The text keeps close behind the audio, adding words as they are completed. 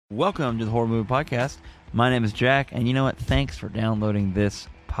Welcome to the Horror Movie Podcast. My name is Jack, and you know what? Thanks for downloading this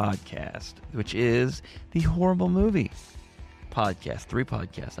podcast, which is the Horrible Movie Podcast. 3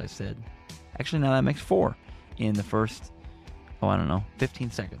 podcasts, I said. Actually, now that makes 4 in the first,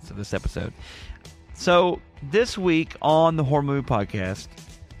 15 seconds of this episode. So, this week on the Horror Movie Podcast,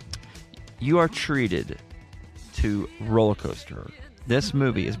 you are treated to Rollercoaster. This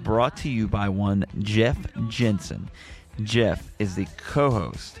movie is brought to you by one Jeff Jensen. Jeff is the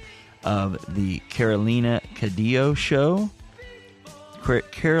co-host of the Carolina Cadillo Show,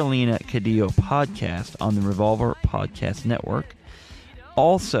 Carolina Cadillo Podcast on the Revolver Podcast Network.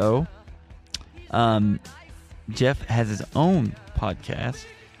 Also, Jeff has his own podcast,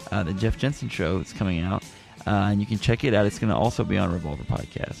 the Jeff Jensen Show, that's coming out, and you can check it out. It's going to also be on Revolver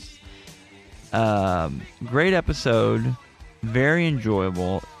Podcasts. Great episode, very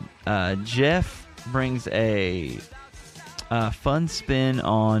enjoyable. Jeff brings a fun spin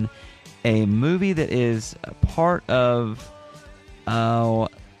on a movie that is a part of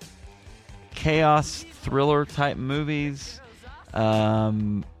chaos thriller type movies.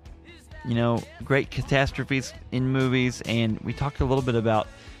 Great catastrophes in movies, and we talked a little bit about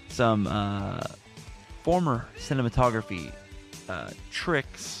some former cinematography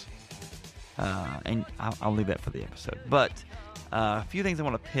tricks, and I'll leave that for the episode. But a few things I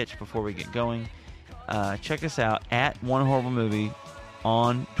want to pitch before we get going. Check us out at One Horrible Movie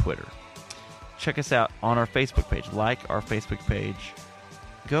on Twitter. Check us out on our Facebook page. Like our Facebook page.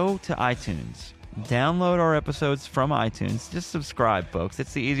 Go to iTunes. Download our episodes from iTunes. Just subscribe, folks.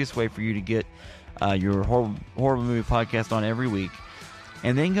 It's the easiest way for you to get your horrible movie podcast on every week.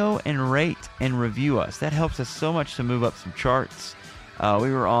 And then go and rate and review us. That helps us so much to move up some charts.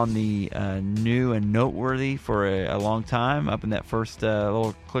 We were on the new and noteworthy for a long time, up in that first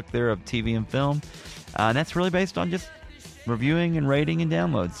little click there of TV and film. And that's really based on just reviewing and rating and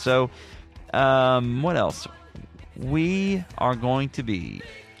downloads. So, what else? We are going to be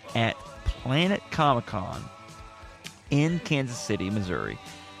at Planet Comic-Con in Kansas City, Missouri.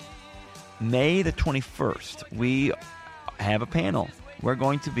 May the 21st, we have a panel. We're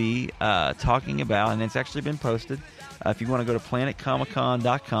going to be talking about, and it's actually been posted, if you want to go to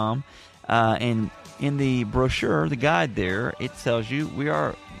planetcomiccon.com, and in the brochure, the guide there, it tells you we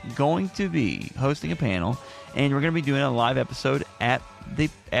are going to be hosting a panel, and we're going to be doing a live episode at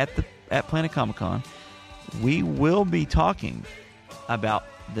Planet Comic-Con. We will be talking about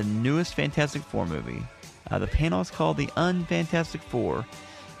the newest Fantastic Four movie. The panel is called the Unfantastic Four.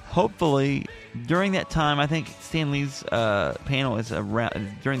 Hopefully, during that time, I think Stan Lee's panel is around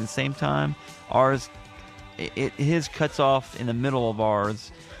during the same time. Ours, his cuts off in the middle of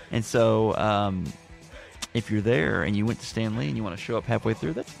ours, and so if you're there and you went to Stan Lee and you want to show up halfway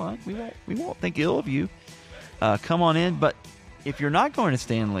through, that's fine. We won't think ill of you. Come on in. But if you're not going to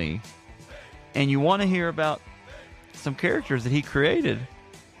Stan Lee and you want to hear about some characters that he created,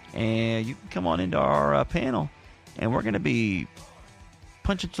 and you can come on into our panel, and we're going to be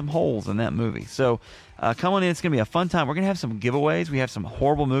punching some holes in that movie. So come on in. It's going to be a fun time. We're going to have some giveaways. We have some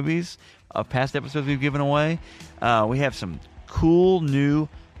horrible movies of past episodes we've given away. We have some cool new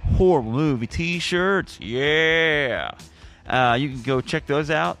horrible movie t-shirts. Yeah. You can go check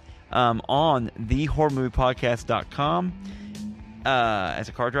those out on thehorrormoviepodcast.com. As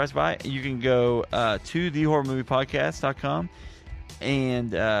a car drives by, you can go to thehorrormoviepodcast.com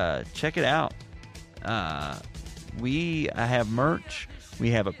and check it out. We have merch. We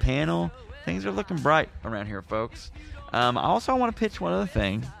have a panel. Things are looking bright around here, folks. I also want to pitch one other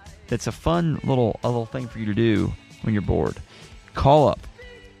thing that's a fun little thing for you to do when you're bored. Call up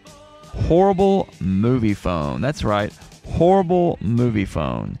Horrible Movie Phone. That's right, Horrible Movie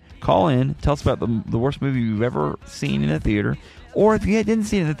Phone. Call in. Tell us about the worst movie you've ever seen in a theater. Or if you didn't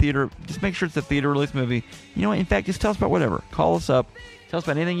see it in the theater, just make sure it's a theater-release movie. You know what? In fact, just tell us about whatever. Call us up. Tell us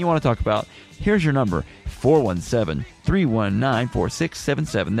about anything you want to talk about. Here's your number,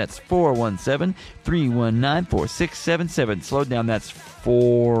 417-319-4677. That's 417-319-4677. Slow down, that's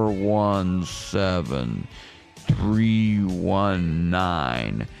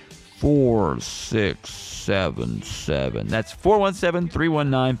 417-319-4677. That's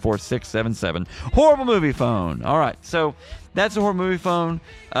 417-319-4677. Horrible Movie Phone. All right, so that's the Horror Movie Phone.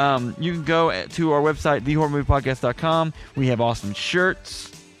 You can go to our website, thehorrormoviepodcast.com. We have awesome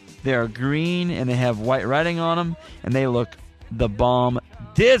shirts. They are green, and they have white writing on them, and they look the bomb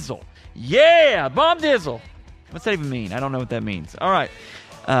dizzle. Yeah, bomb dizzle. What's that even mean? I don't know what that means. All right.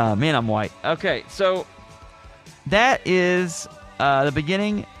 Man, I'm white. Okay, so that is the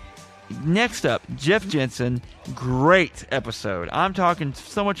beginning. Next up, Jeff Jensen. Great episode. I'm talking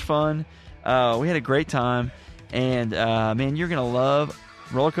so much fun. We had a great time. And, man, you're going to love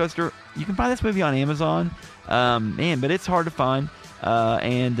Rollercoaster. You can find this movie on Amazon, but it's hard to find.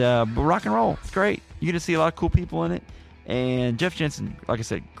 But rock and roll, it's great. You get to see a lot of cool people in it. And Jeff Jensen, like I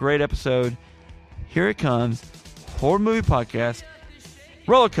said, great episode. Here it comes, Horror Movie Podcast,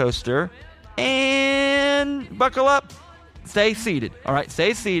 Rollercoaster, and buckle up. Stay seated. All right,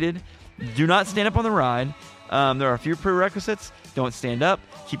 stay seated. Do not stand up on the ride. There are a few prerequisites. Don't stand up.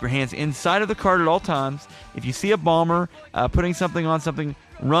 Keep your hands inside of the cart at all times. If you see a bomber putting something on something,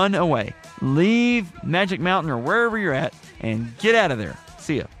 run away. Leave Magic Mountain or wherever you're at and get out of there.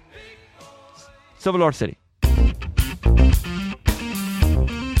 See ya. Silver City.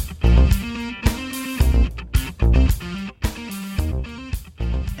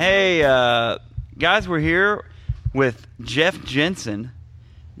 Hey, guys, we're here with Jeff Jensen.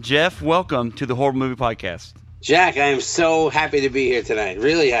 Jeff, welcome to the Horror Movie Podcast. Jack, I am so happy to be here tonight.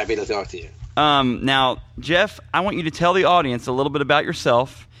 Really happy to talk to you. Now, Jeff, I want you to tell the audience a little bit about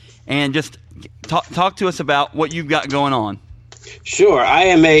yourself and just talk to us about what you've got going on. Sure. I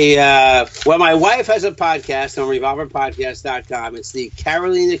am my wife has a podcast on revolverpodcast.com. It's the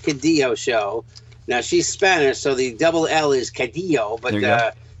Carolina Cadillo Show. Now, she's Spanish, so the double L is Cadillo,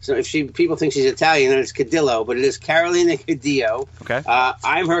 but so if people think she's Italian, then it's Cadillo, but it is Carolina Cadillo. Okay.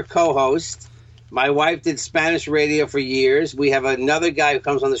 I'm her co-host. My wife did Spanish radio for years. We have another guy who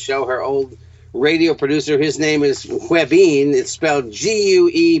comes on the show, her old radio producer. His name is Huebin. It's spelled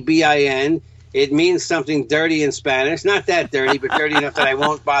Guebin. It means something dirty in Spanish. Not that dirty, but dirty enough that I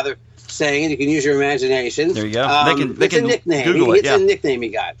won't bother saying it. You can use your imagination. There you go. They it's can a nickname. Google It's a nickname he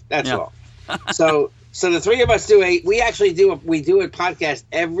got. That's all. So the three of us do a podcast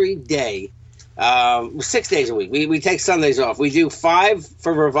every day, 6 days a week. We take Sundays off. We do 5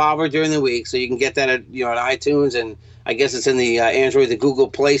 for Revolver during the week, so you can get that at on iTunes, and I guess it's in the Android, the Google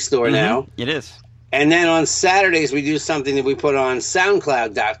Play Store now. It is. And then on Saturdays we do something that we put on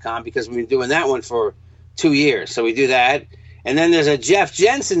SoundCloud.com because we've been doing that one for 2 years. So we do that, and then there's a Jeff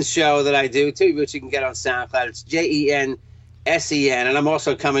Jensen show that I do too, which you can get on SoundCloud. It's JENSEN, and I'm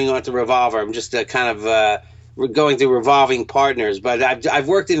also coming on to Revolver. I'm just we're going through revolving partners, but I've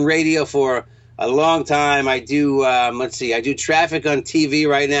worked in radio for a long time. I do I do traffic on TV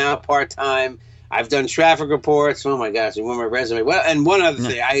right now, part-time. I've done traffic reports. Oh my gosh, and my resume. Well, and one other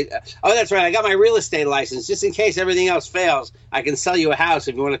thing, that's right. I got my real estate license just in case everything else fails. I can sell you a house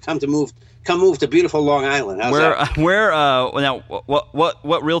if you want to come move to beautiful Long Island. How's that? Now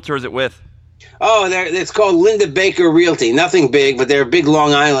what realtor is it with? Oh, it's called Linda Baker Realty. Nothing big, but they're a big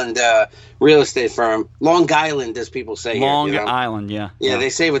Long Island real estate firm. Long Island, as people say Long here. Island, yeah. Yeah, they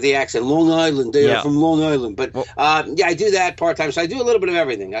say with the accent, Long Island. They are from Long Island. But, I do that part-time. So I do a little bit of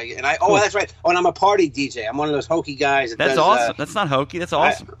everything. That's right. Oh, and I'm a party DJ. I'm one of those hokey guys. That's awesome. That's not hokey. That's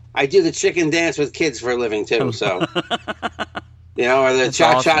awesome. I do the chicken dance with kids for a living, too. So, or the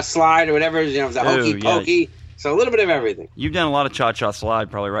cha-cha slide or whatever, the hokey-pokey. Yeah. So a little bit of everything. You've done a lot of cha-cha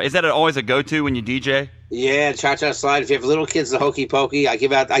slide, probably, right? Is that always a go-to when you DJ? Yeah, cha-cha slide. If you have little kids, the hokey pokey. I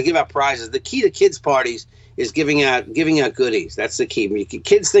give out prizes. The key to kids parties is giving out goodies. That's the key. When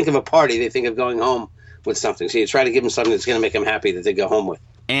kids think of a party, they think of going home with something. So you try to give them something that's going to make them happy that they go home with.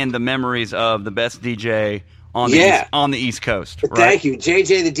 And the memories of the best DJ on the East Coast. Right? Thank you,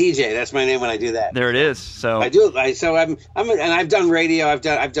 JJ the DJ. That's my name when I do that. There it is. So I do. And I've done radio. I've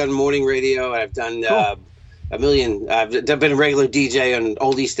done morning radio. I've done. Cool. I've been a regular DJ on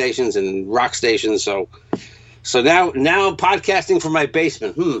oldie stations and rock stations, so now podcasting from my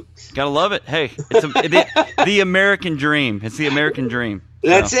basement. Gotta love it. Hey, it's the American dream. It's the American dream.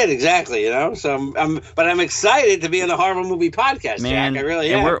 That's it, exactly. So I'm excited to be on the Horror Movie Podcast, man. Jack. I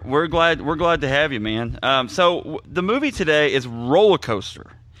really am. And we're glad to have you, man. So the movie today is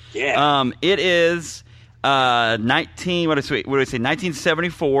Rollercoaster. Yeah. It is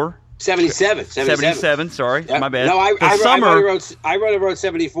 1974. 77. Sorry, my bad. No, I wrote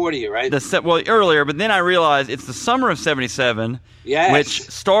 74 to you, right? Earlier, but then I realized it's the summer of 77, which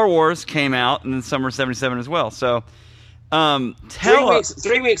Star Wars came out in the summer of 77 as well. So, 3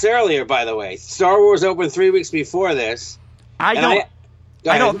 weeks earlier, by the way. Star Wars opened 3 weeks before this. I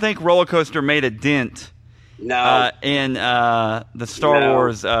don't think Rollercoaster made a dent. In the Star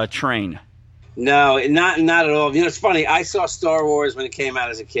Wars train. No, not at all. It's funny. I saw Star Wars when it came out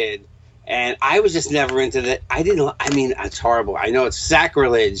as a kid, and I was just never into that. It's horrible. I know it's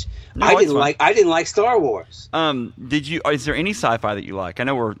sacrilege. No, I didn't like Star Wars. Is there any sci-fi that you like? I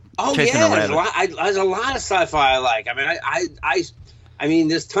know we're chasing a rabbit. There's a lot of sci-fi I like.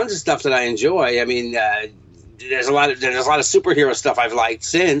 There's tons of stuff that I enjoy. There's a lot of superhero stuff I've liked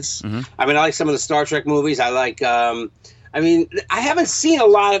since. Mm-hmm. I like some of the Star Trek movies. I like I mean, I haven't seen a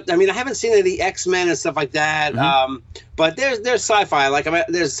lot of. I mean, I haven't seen any of the X-Men and stuff like that. But there's sci-fi. Like,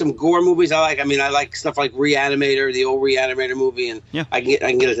 there's some gore movies I like. I mean, I like stuff like Reanimator, the old Reanimator movie, and I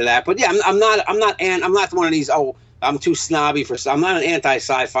can get into that. But yeah, I'm not one of these. Oh, I'm too snobby for. I'm not an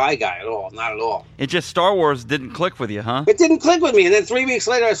anti-sci-fi guy at all. Not at all. It just Star Wars didn't click with you, huh? It didn't click with me, and then 3 weeks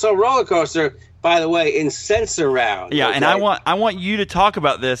later, I saw Rollercoaster. By the way, in Sensorround. Yeah, okay? And I want you to talk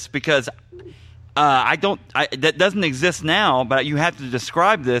about this because that doesn't exist now, but you have to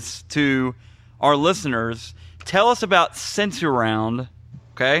describe this to our listeners. Tell us about Sensorround,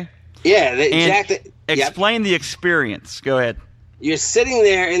 okay? Yeah, exactly. Explain the experience. Go ahead. You're sitting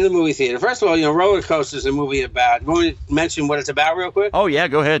there in the movie theater. First of all, Rollercoaster is a movie about. You want me to mention what it's about real quick? Oh yeah,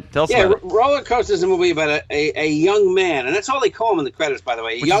 go ahead. Tell us about it. Rollercoaster is a movie about a young man, and that's all they call him in the credits, by the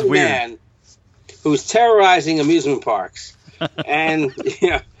way. A young man who's terrorizing amusement parks, and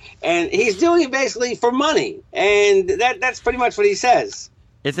and he's doing it basically for money, and that's pretty much what he says.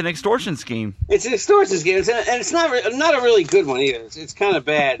 It's an extortion scheme. It's an extortion scheme, and it's not a really good one either. It's kind of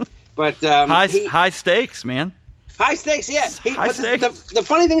bad, but high stakes, man. High stakes, yeah. High stakes. The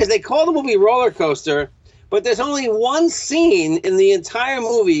funny thing is they call the movie Rollercoaster, but there's only one scene in the entire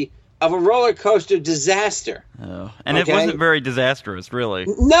movie of a roller coaster disaster. Oh, and it wasn't very disastrous, really.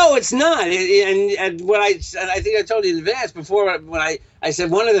 No, it's not. And what I think I told you in advance before when I said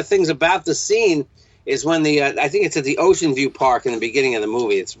one of the things about the scene is when I think it's at the Ocean View Park in the beginning of the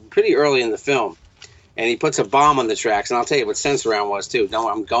movie. It's pretty early in the film. And he puts a bomb on the tracks. And I'll tell you what Sensorround was, too. No,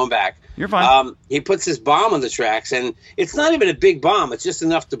 I'm going back. You're fine. He puts this bomb on the tracks, and it's not even a big bomb. It's just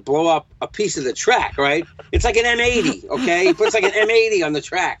enough to blow up a piece of the track, right? It's like an M80, okay? He puts like an M80 on the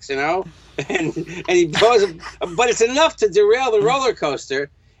tracks, and he blows it. But it's enough to derail the roller coaster,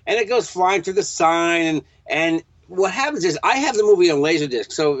 and it goes flying through the sign. And what happens is I have the movie on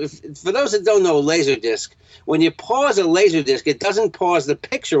Laserdisc. So for those that don't know Laserdisc, when you pause a Laserdisc, it doesn't pause the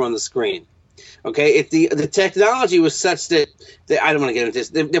picture on the screen. Okay, if the technology was such that I don't want to get into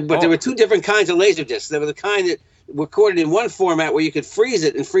this, but there were two different kinds of Laserdiscs. There were the kind that recorded in one format where you could freeze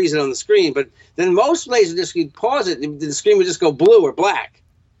it on the screen, but then most Laserdiscs, you'd pause it, the screen would just go blue or black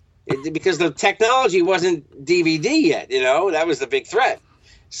because the technology wasn't DVD yet. That was the big threat.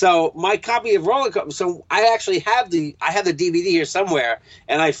 So my copy of Rollercoaster, so I actually have the DVD here somewhere,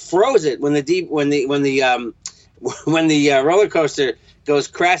 and I froze it when the roller coaster goes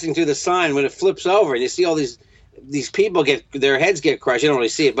crashing through the sign when it flips over, and you see all these people their heads get crushed. You don't really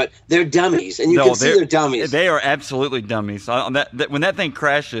see it, but they're dummies, and you can see they're dummies. They are absolutely dummies. When that thing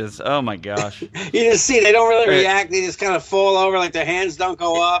crashes, oh my gosh! You just see they don't really react. They just kind of fall over, like their hands don't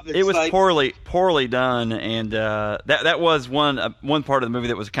go up. It was poorly done, and that was one part of the movie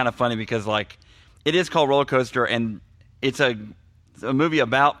that was kind of funny because it is called Rollercoaster, and it's a movie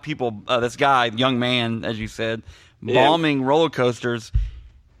about people. This guy, young man, as you said, bombing roller coasters,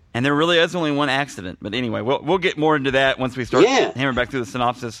 and there really is only one accident. But anyway, we'll get more into that once we start hammering back through the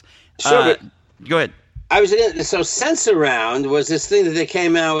synopsis. Sure, go ahead. So Sensorround was this thing that they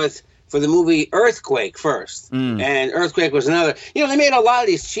came out with for the movie Earthquake first, and Earthquake was another. They made a lot of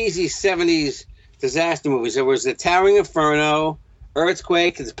these cheesy '70s disaster movies. There was the Towering Inferno,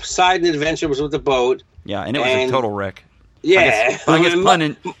 Earthquake, the Poseidon Adventure was with the boat. Yeah, and it was a total wreck. Yeah, I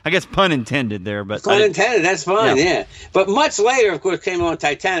guess pun intended there, but pun intended. That's fine. Yeah, but much later, of course, came along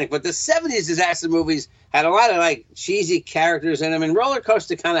Titanic. But the '70s disaster movies had a lot of cheesy characters in them, and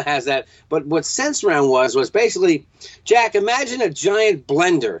Rollercoaster kind of has that. But what Sensorround was basically, Jack, imagine a giant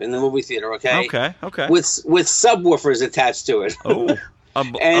blender in the movie theater. Okay. With subwoofers attached to it. Oh.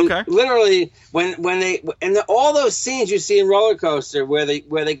 Literally, all those scenes you see in Rollercoaster where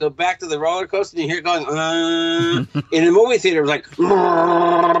they go back to the roller coaster and you hear it going in the movie theater, it was like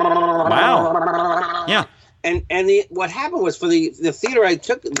wow, yeah. And what happened was for the theater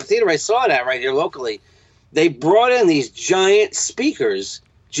I saw it at right here locally, they brought in these giant speakers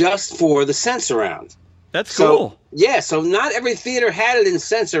just for the Sensorround. That's cool. So not every theater had it in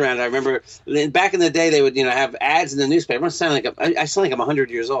Sensorround. I remember back in the day they would have ads in the newspaper. I sound like I'm 100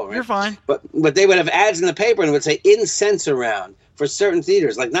 years old, right? You're fine. But they would have ads in the paper and it would say in Sensorround for certain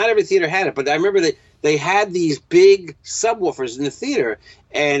theaters. Not every theater had it, but I remember they had these big subwoofers in the theater,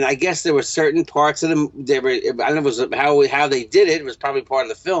 and I guess there were certain parts of them. I don't know if it was how they did it. It was probably part of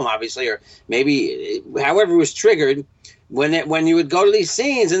the film, obviously, or maybe however it was triggered. When you would go to these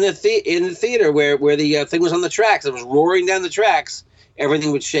scenes in the theater where the thing was on the tracks, it was roaring down the tracks,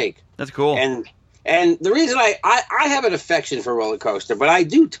 everything would shake. That's cool. And the reason I have an affection for Rollercoaster, but I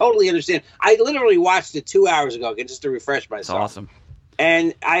do totally understand. I literally watched it 2 hours ago just to refresh myself. That's awesome.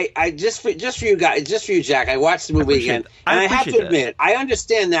 And I just for you guys, just for you, Jack, I watched the movie again, and I have to admit, I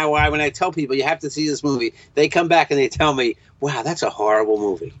understand now why when I tell people you have to see this movie, they come back and they tell me, "Wow, that's a horrible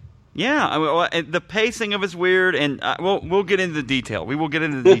movie." Yeah, the pacing of it's weird, and we'll get into the detail. We will get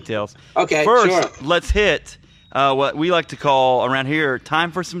into the details. Okay, first, sure. Let's hit what we like to call around here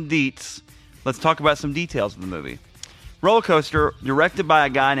time for some deets. Let's talk about some details of the movie. Rollercoaster, directed by a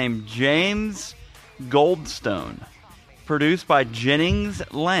guy named James Goldstone. Produced by Jennings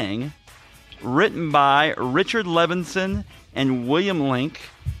Lang, written by Richard Levinson and William Link,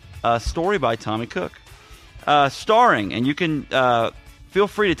 story by Tommy Cook. Starring, and you can feel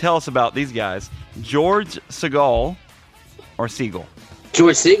free to tell us about these guys, George Segal, or Siegel.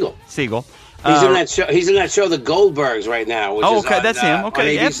 George Siegel. Siegel. He's in that show. He's in that show, The Goldbergs, right now. Which is on, that's him.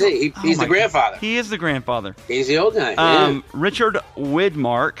 Okay, on ABC. He's the grandfather. He is the grandfather. He's the old guy. Richard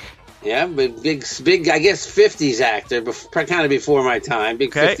Widmark. Yeah, big, I guess, 50s actor, kind of before my time.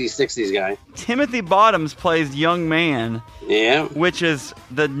 Big 50s, 60s guy. Timothy Bottoms plays Young Man. Yeah. Which is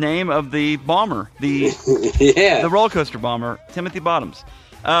the name of the bomber. The roller coaster bomber, Timothy Bottoms.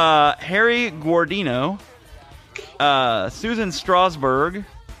 Harry Guardino. Susan Strasberg.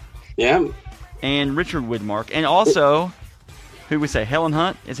 Yeah. And Richard Widmark. And also, who we say, Helen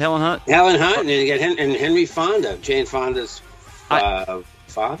Hunt? Is Helen Hunt? Helen Hunt, and you get Henry Fonda, Jane Fonda's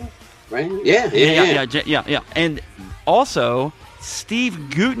father. Right? Yeah. And also, Steve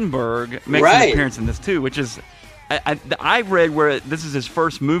Guttenberg makes an appearance in this too, which is I read where this is his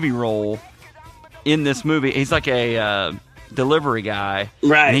first movie role in this movie. He's like a delivery guy,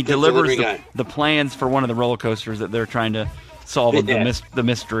 right? And he delivers the plans for one of the roller coasters that they're trying to solve the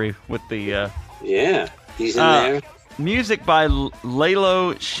mystery with the. He's in there. Music by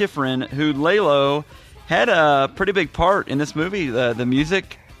Lalo Schifrin, who Lalo had a pretty big part in this movie. The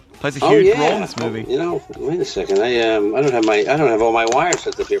music plays a huge role in this movie. Wait a second. I don't have all my wires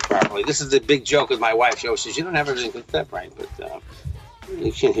hooked up here properly. This is the big joke with my wife. She always says you don't have everything hooked up right, but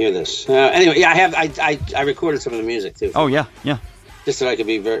you can't hear this. Anyway, I recorded some of the music too. Oh yeah. Just so I could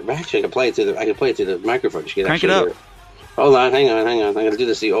be actually I could play it through the microphone. Crank it up. Hold on, hang on. I'm going to do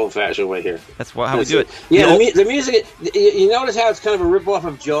this the old-fashioned way here. That's how we do it. Yeah, the music. You notice how it's kind of a rip-off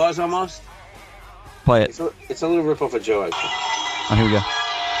of Jaws almost. Play it. It's a little rip-off of Jaws. Oh, here we go.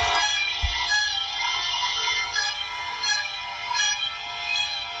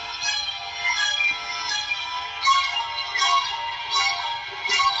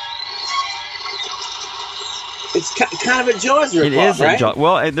 It's kind of a Jaws ripoff, It is right? Jaws.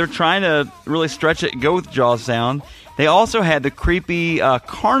 Well, they're trying to really stretch it, go with Jaws sound. They also had the creepy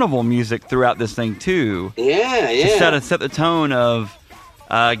carnival music throughout this thing too. Yeah. To set the tone of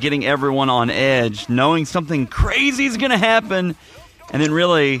getting everyone on edge, knowing something crazy is going to happen, and then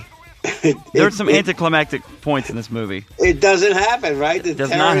really there's some anticlimactic points in this movie. It doesn't happen, right? It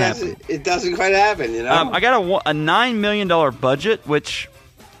does not happen. It doesn't quite happen, you know. I got a $9 million budget, which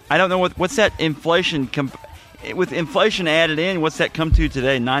I don't know what's that inflation. With inflation added in, what's that come to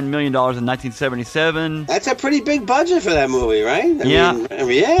today? $9 million in 1977. That's a pretty big budget for that movie, right? I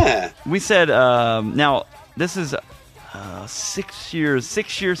mean, yeah. We said now this is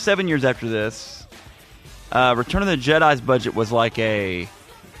 7 years after this. Return of the Jedi's budget was like a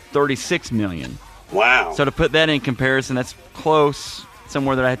 $36 million. Wow. So to put that in comparison, that's close.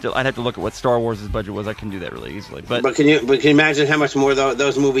 Somewhere that I'd have to look at what Star Wars' budget was. I can do that really easily. But can you imagine how much more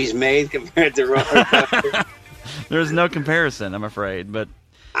those movies made compared to Rollercoaster? There's no comparison, I'm afraid. But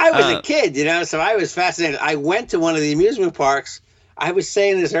I was a kid, so I was fascinated. I went to one of the amusement parks. I was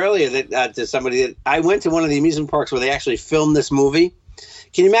saying this earlier to somebody that I went to one of the amusement parks where they actually filmed this movie.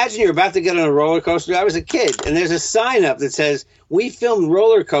 Can you imagine you're about to get on a roller coaster? I was a kid, and there's a sign up that says, "We filmed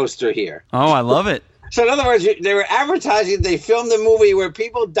Rollercoaster here." Oh, I love it. So in other words, they were advertising they filmed a movie where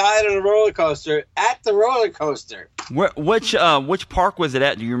people died on a roller coaster at the roller coaster. Which park was it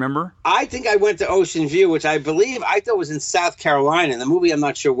at? Do you remember? I think I went to Ocean View, which I thought was in South Carolina. In the movie, I'm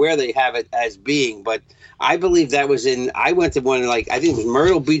not sure where they have it as being, but I believe that was I went to one I think it was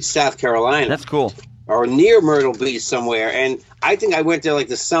Myrtle Beach, South Carolina. That's cool. Or near Myrtle Beach somewhere. And I think I went there like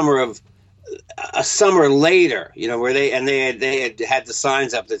a summer later, where they had the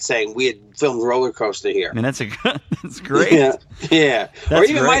signs up that saying we had filmed Rollercoaster here. I mean, that's great. Yeah. Or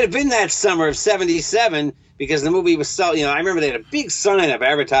even might have been that summer of '77 because the movie was so. I remember they had a big sign up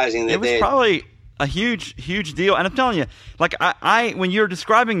advertising that it was probably a huge deal. And I'm telling you, like I when you're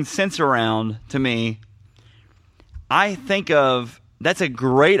describing Sense-Around to me, I think of that's a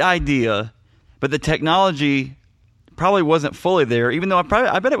great idea, but the technology probably wasn't fully there, even though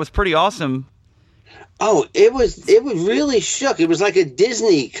I bet it was pretty awesome. Oh, it was really shook. It was like a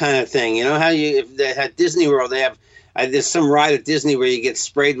Disney kind of thing. How they had Disney World, they have There's some ride at Disney where you get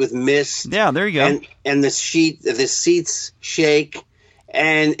sprayed with mist. Yeah, there you go. And the seats shake.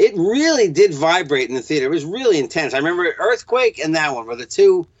 And it really did vibrate in the theater. It was really intense. I remember Earthquake and that one were the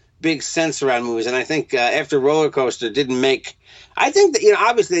two big sense around movies. And I think after Rollercoaster didn't make... I think that,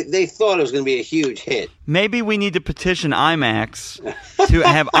 obviously they thought it was going to be a huge hit. Maybe we need to petition IMAX to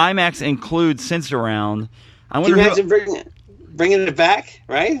have IMAX include sense around. I wonder Can you imagine bringing it back,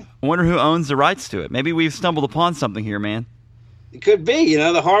 right? I wonder who owns the rights to it. Maybe we've stumbled upon something here, man. It could be.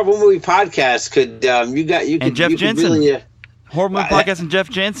 The Horrible Movie Podcast could... And Jeff Jensen. Really, Horrible Movie Podcast and Jeff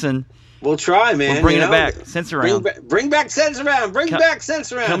Jensen. We'll try, man. We're bringing it back. Sense around. Bring back sense around. Back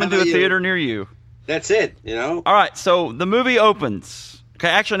sense around. Come into a theater near you. That's it, All right, so the movie opens. Okay,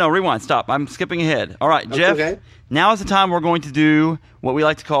 actually, no, rewind. Stop. I'm skipping ahead. All right, Jeff, now is the time we're going to do what we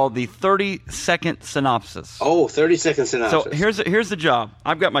like to call the 30-second synopsis. Oh, 30-second synopsis. So here's the job.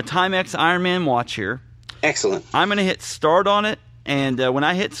 I've got my Timex Iron Man watch here. Excellent. I'm going to hit start on it, and when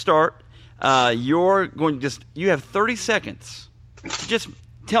I hit start, you're going to you have 30 seconds. Just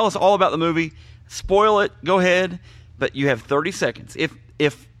tell us all about the movie. Spoil it. Go ahead. But you have 30 seconds.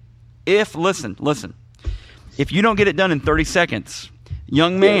 Listen. If you don't get it done in 30 seconds,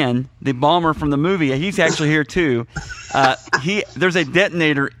 young man, the bomber from the movie, he's actually here too. There's a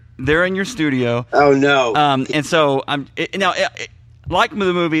detonator there in your studio. Oh no! And so like the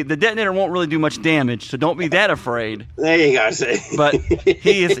movie, the detonator won't really do much damage, so don't be that afraid. There you go. See. But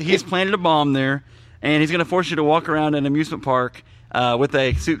he's planted a bomb there, and he's going to force you to walk around an amusement park with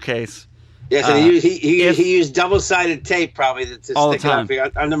a suitcase. Yes, and he used double-sided tape probably to stick all the time. it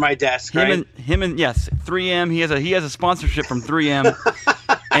up under my desk. Him and 3M. He has a sponsorship from 3M,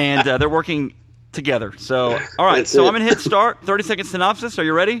 and they're working together. So all right, I'm gonna hit start. 30-second synopsis. Are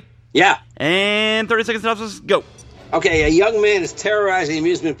you ready? Yeah. And 30-second synopsis. Go. Okay, a young man is terrorizing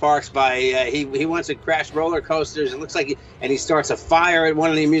amusement parks by he wants to crash roller coasters. It looks like he starts a fire at one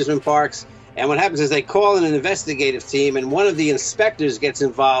of the amusement parks. And what happens is they call in an investigative team, and one of the inspectors gets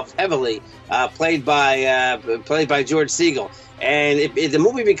involved heavily, played by George Segal. And the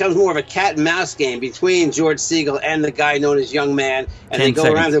movie becomes more of a cat and mouse game between George Segal and the guy known as Young Man. And they go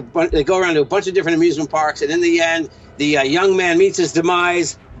around to a bunch of different amusement parks. And in the end, the young man meets his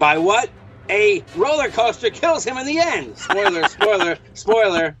demise by what? A roller coaster kills him in the end.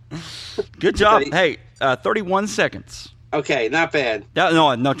 Spoiler. Good job. Hey, 31 seconds. Okay, not bad.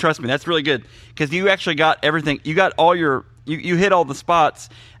 No, trust me, that's really good because you actually got everything. You got all your, you hit all the spots.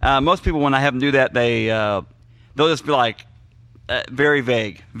 Most people, when I have them do that, they'll just be like very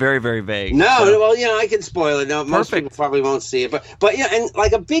vague, very very vague. No, well, I can spoil it. No, most people probably won't see it, but and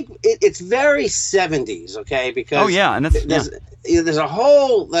like it's very 70s, okay? Because and there's a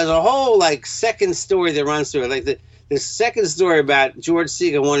whole like second story that runs through it, like the second story about George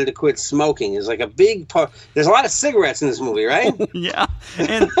Segal wanted to quit smoking is like a big part. There's a lot of cigarettes in this movie, right? Yeah,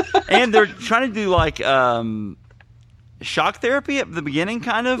 and they're trying to do like shock therapy at the beginning,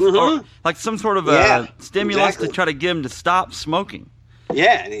 kind of, or like some sort of stimulus to try to get him to stop smoking.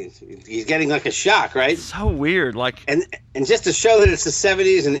 Yeah, and he's getting like a shock, right? So weird, like and just to show that it's the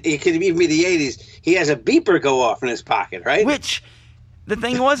 70s and it could even be the 80s, he has a beeper go off in his pocket, right? Which. The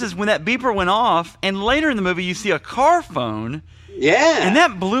thing is when that beeper went off, and later in the movie you see a car phone. Yeah. And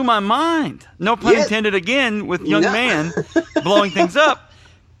that blew my mind. No pun intended again with young man blowing things up.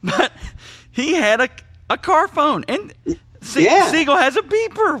 But he had a car phone. And Segal has a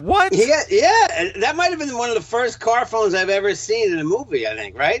beeper. What? Yeah. That might have been one of the first car phones I've ever seen in a movie, I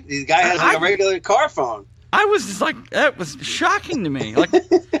think, right? The guy has like a regular car phone. I was just like, that was shocking to me. Like,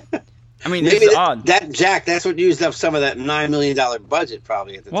 I mean, maybe it's odd. That's what used up some of that $9 million budget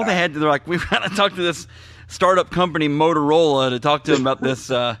probably at the time. Well, they're like, we've got to talk to this startup company, Motorola, to talk to them about this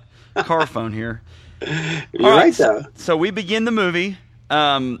car phone here. You're right, though. So we begin the movie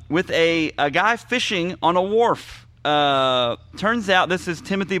with a guy fishing on a wharf. Turns out this is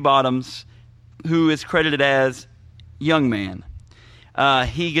Timothy Bottoms, who is credited as Young Man.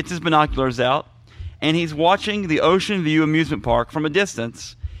 He gets his binoculars out, and he's watching the Ocean View amusement park from a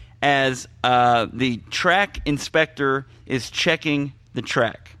distance as the track inspector is checking the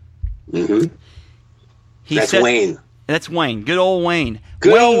track. Mm-hmm. Wayne. That's Wayne. Good old Wayne.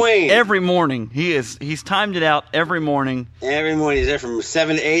 Old Wayne. Every morning. He's timed it out every morning. Every morning. He's there from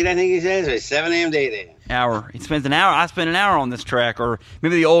 7 to 8, I think he says. Or 7 a.m. to 8 a.m. Hour. He spends an hour. I spend an hour on this track. Or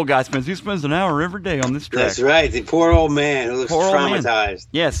maybe the old guy spends an hour every day on this track. That's right. The poor old man who looks traumatized.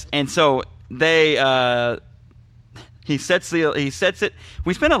 Yes. And so they... He sets it.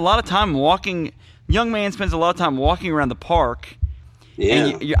 We spend a lot of time walking. Young Man spends a lot of time walking around the park. Yeah.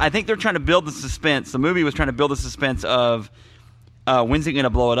 And I think they're trying to build the suspense. The movie was trying to build the suspense of when's he going to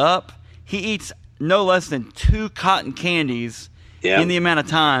blow it up. He eats no less than 2 cotton candies in the amount of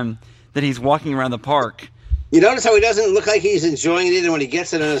time that he's walking around the park. You notice how he doesn't look like he's enjoying it, and when he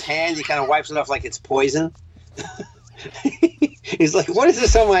gets it in his hand, he kind of wipes it off like it's poison. He's like, "What is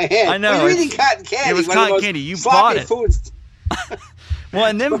this on my hand?" I know. You're eating cotton candy. It was cotton candy. You bought it. Foods. Well,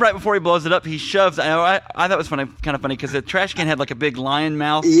 and then right before he blows it up, he shoves. I thought it was kind of funny because the trash can had like a big lion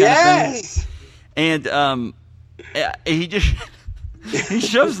mouth. Yes. Kind of thing. And he just he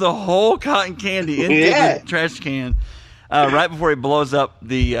shoves the whole cotton candy into the trash can right before he blows up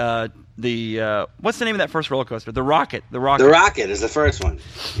the what's the name of that first roller coaster? The Rocket. The Rocket is the first one.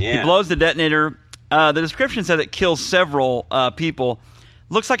 Yeah. He blows the detonator. The description says it kills several people.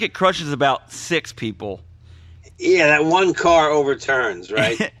 Looks like it crushes about 6 people. Yeah, that one car overturns,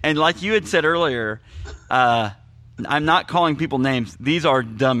 right? And like you had said earlier, I'm not calling people names. These are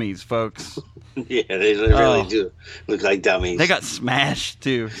dummies, folks. Yeah, they really do look like dummies. They got smashed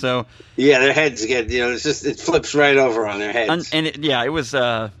too. So yeah, their heads get it flips right over on their heads. And it was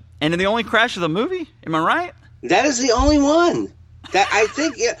and the only crash of the movie. Am I right? That is the only one. That I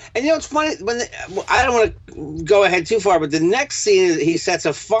think, yeah. And it's funny I don't want to go ahead too far, but the next scene is he sets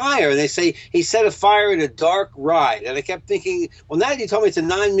a fire, and they say he set a fire in a dark ride, and I kept thinking, well, now that you told me it's a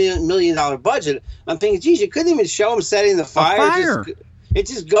 $9 million budget, I'm thinking, geez, you couldn't even show him setting the fire. It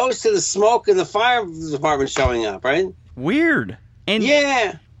just goes to the smoke and the fire department showing up, right? Weird. And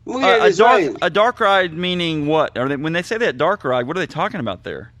yeah, weird. A dark ride meaning what? When they say that dark ride, what are they talking about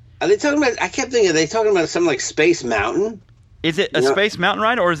there? Are they talking about? I kept thinking, are they talking about something like Space Mountain? Is it a Space Mountain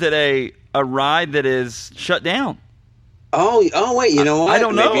ride, or is it a ride that is shut down? Oh, wait, you know what? I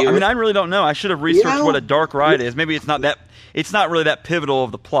don't know. I really don't know. I should have researched what a dark ride is. Maybe it's not that. It's not really that pivotal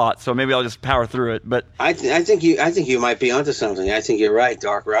of the plot, so maybe I'll just power through it. But I think you might be onto something. I think you're right.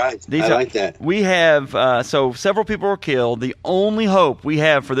 Dark rides. I like that. We have so several people were killed. The only hope we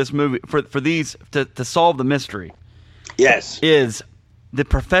have for this movie for these to solve the mystery, is the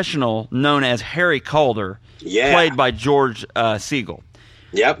professional known as Harry Calder, played by George Siegel.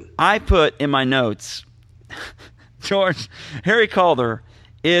 Yep. I put in my notes, Harry Calder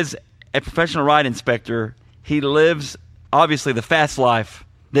is a professional ride inspector. He lives, obviously, the fast life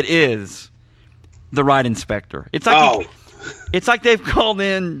that is the ride inspector. It's like they've called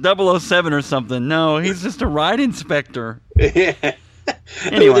in 007 or something. No, he's just a ride inspector. Yeah.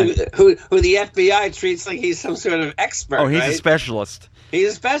 Anyway. Who the FBI treats like he's some sort of expert. Oh, he's a specialist.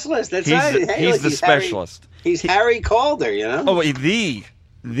 He's a specialist. That's right. He's the specialist. He's Harry Calder, Oh, wait, the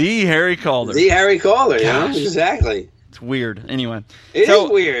Harry Calder. The Harry Calder, exactly. It's weird. Anyway. It is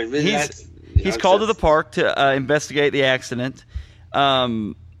weird. He's called to the park to investigate the accident.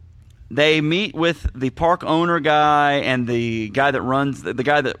 They meet with the park owner guy and the guy that runs, the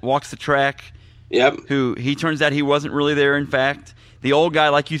guy that walks the track. Yep. Who he turns out he wasn't really there, in fact. The old guy,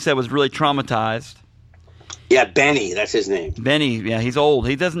 like you said, was really traumatized. Yeah, Benny, that's his name. Benny, yeah, he's old.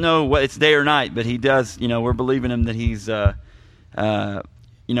 He doesn't know what it's day or night, but he does. We're believing him that he's,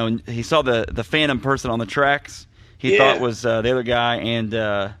 he saw the phantom person on the tracks. He thought was the other guy,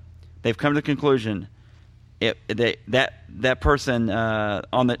 and they've come to the conclusion that person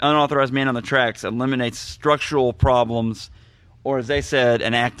on the unauthorized man on the tracks eliminates structural problems, or as they said,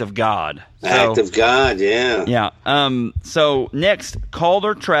 an act of God. Act of God, yeah. Yeah. So next,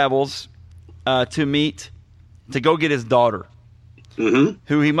 Calder travels to go get his daughter, who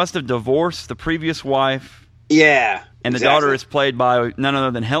he must have divorced the previous wife. Yeah. And the daughter is played by none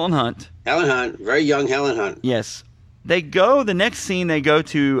other than Helen Hunt. Helen Hunt, very young Helen Hunt. Yes. The next scene, they go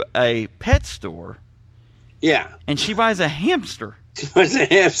to a pet store. Yeah. And she buys a hamster. She buys a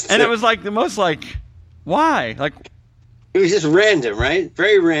hamster. And it was like the most why? It was just random, right?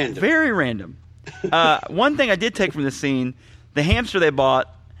 Very random. Very random. One thing I did take from this scene, the hamster they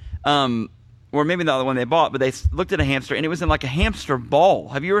bought, or maybe not the one they bought, but they looked at a hamster, and it was in like a hamster ball.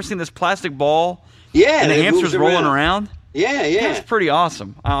 Have you ever seen this plastic ball? Yeah. And the hamster's rolling around? Yeah. That's pretty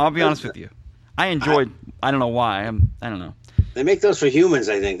awesome. I'll be honest with you. I enjoyed, I don't know why. I don't know. They make those for humans,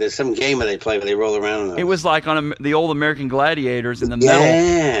 I think. There's some game that they play where they roll around in those. It was like on the old American Gladiators in the metal,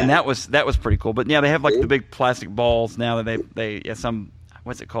 and that was pretty cool. But yeah, they have like the big plastic balls now that they some,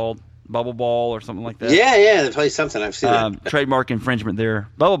 what's it called, bubble ball or something like that. Yeah, they play something. I've seen that. Trademark infringement there.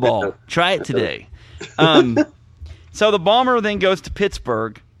 Bubble ball. Try it today. So the bomber then goes to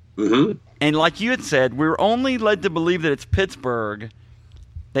Pittsburgh, and like you had said, we're only led to believe that it's Pittsburgh.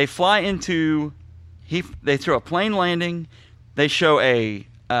 They fly into, they throw a plane landing. They show a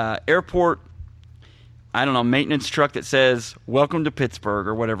airport, I don't know, maintenance truck that says "Welcome to Pittsburgh"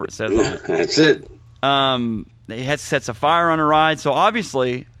 or whatever it says on it. That's it. It sets a fire on a ride. So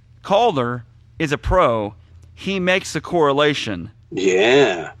obviously, Calder is a pro. He makes the correlation.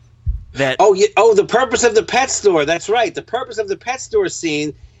 Yeah. That the purpose of the pet store. That's right. The purpose of the pet store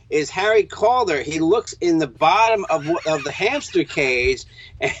scene is Harry Calder. He looks in the bottom of the hamster cage,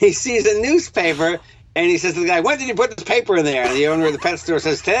 and he sees a newspaper, and he says to the guy, "When did you put this paper in there?" And the owner of the pet store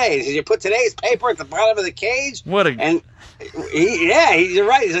says, "Today." He says, "You put today's paper at the bottom of the cage?" You're right.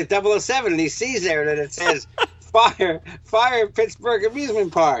 He's like 007, and he sees there that it says, "Fire Pittsburgh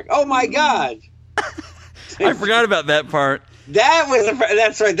Amusement Park." Oh my God! I forgot about that part.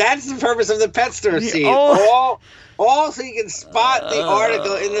 That's right. That's the purpose of the pet store scene. All so you can spot the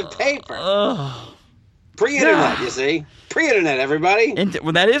article in the paper. Pre-internet, you see. Pre-internet, everybody.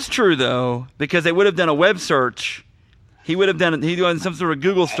 Well, that is true though, because they would have done a web search. He would have done some sort of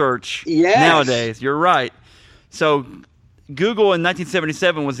Google search. Nowadays, you're right. So, Google in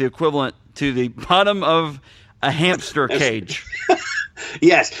 1977 was the equivalent to the bottom of a hamster cage.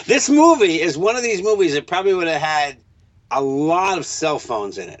 Yes, this movie is one of these movies that probably would have had a lot of cell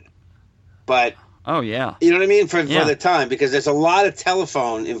phones in it, but oh yeah, you know what I mean for the time, because there's a lot of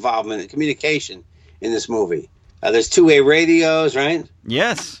telephone involvement and communication in this movie. There's two-way radios, right?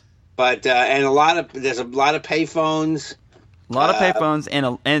 Yes, but and there's a lot of payphones. A lot of payphones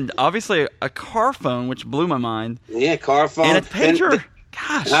and obviously a car phone, which blew my mind. Yeah, car phone and a pager.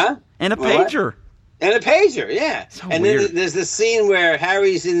 And a pager. And a pager, yeah. So and weird. Then there's the scene where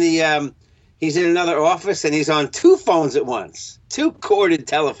Harry's in the he's in another office and he's on two phones at once, two corded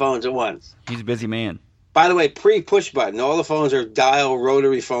telephones at once. He's a busy man. By the way, pre-push button. All the phones are dial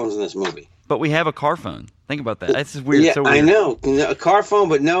rotary phones in this movie. But we have a car phone. Think about that. That's just weird. Yeah, so weird. I know. A car phone,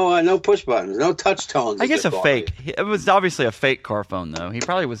 but no push buttons, no touch tones. I guess a fake. It was obviously a fake car phone, though. He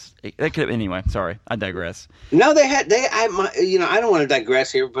probably was. They could have. Anyway, sorry, I digress. No, I don't want to digress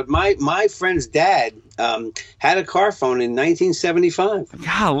here, but my friend's dad had a car phone in 1975.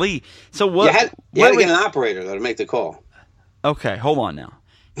 Golly. So what? You had to get an operator though to make the call. Okay, hold on now.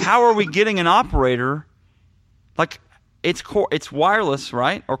 How are we getting an operator? Like it's wireless,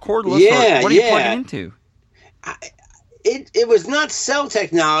 right? Or cordless? Yeah, or what are you plugging into? It was not cell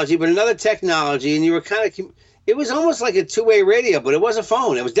technology, but another technology, and you were kind of. It was almost like a two-way radio, but it was a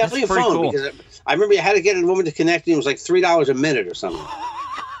phone. It was definitely a phone cool. because I remember you had to get a woman to connect, and it was like $3 a minute or something.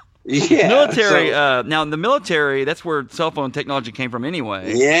 Yeah, military. Now in the military, that's where cell phone technology came from,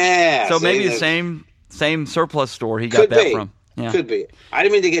 anyway. Yeah. So maybe the same surplus store he got that from. Yeah. Could be. I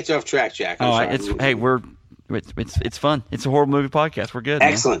didn't mean to get you off track, Jack. I'm sorry. It's fun. It's a horror movie podcast. We're good.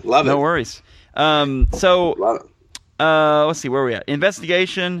 Excellent. Man. Love it. No worries. Love it. Let's see where are we at.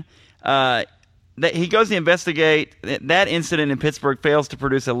 Investigation. He goes to investigate that incident in Pittsburgh, fails to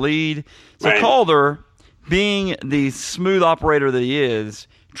produce a lead. So Calder, being the smooth operator that he is,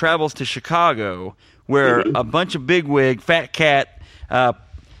 travels to Chicago, where a bunch of bigwig, fat cat,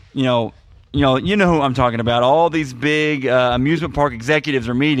 you know who I'm talking about. All these big amusement park executives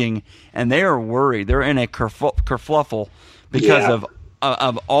are meeting, and they are worried. They're in a kerfluffle because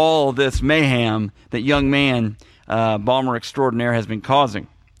of all this mayhem that young man, bomber extraordinaire, has been causing.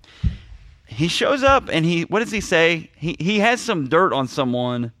 He shows up, and what does he say? He has some dirt on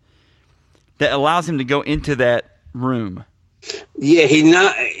someone that allows him to go into that room. Yeah, he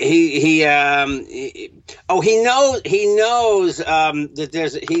knows that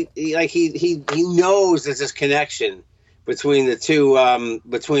there's he knows there's this connection between the two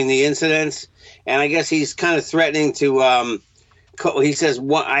between the incidents, and I guess he's kind of threatening to he says,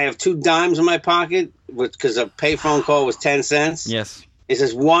 I have 2 dimes in my pocket because a payphone call was 10 cents. Yes. He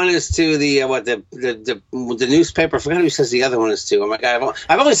says one is to the newspaper. I forgot who he says the other one is to. Oh my God,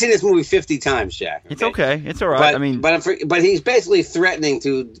 I've only seen this movie 50 times, Jack. Okay? It's okay. It's all right. But he's basically threatening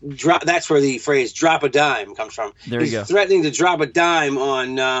to drop. That's where the phrase "drop a dime" comes from. He's threatening to drop a dime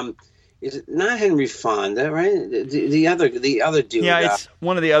on. Is it not Henry Fonda, right? The other dude. Yeah, it's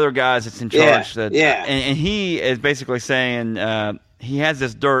one of the other guys that's in charge. Yeah. And he is basically saying he has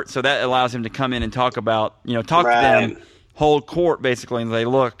this dirt, so that allows him to come in and talk to them. Hold court, basically, and say,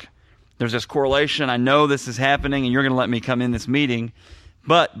 look, there's this correlation. I know this is happening, and you're going to let me come in this meeting.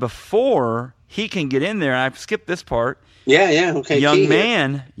 But before he can get in there, and I've skipped this part. Yeah, okay. Young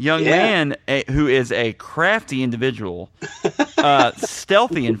man, who is a crafty individual,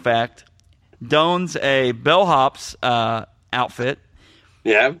 stealthy, in fact, dons a bellhop's outfit,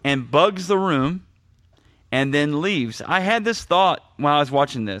 and bugs the room, and then leaves. I had this thought while I was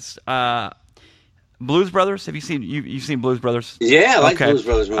watching this. Blues Brothers. Have you seen you've seen Blues Brothers? Yeah, I like Blues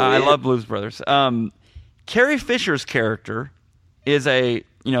Brothers movie. I love Blues Brothers. Carrie Fisher's character is a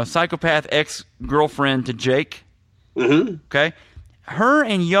psychopath ex-girlfriend to Jake. Mm-hmm. Okay, her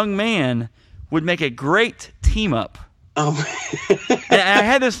and young man would make a great team up. Oh, and I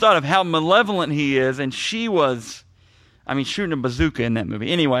had this thought of how malevolent he is, and she was, shooting a bazooka in that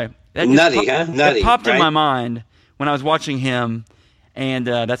movie. Anyway, Nutty, huh? Nutty. It popped right? in my mind when I was watching him, and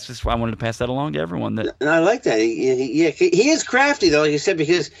that's just why I wanted to pass that along to everyone. That And I like that. He is crafty, though, like you said,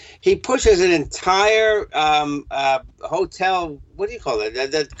 because he pushes an entire hotel, what do you call it,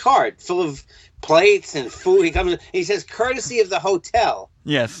 the cart full of plates and food. He says, courtesy of the hotel.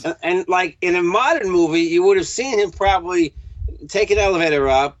 Yes. And like in a modern movie, you would have seen him probably take an elevator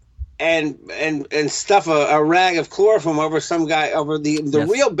up and stuff a rag of chloroform over some guy, over the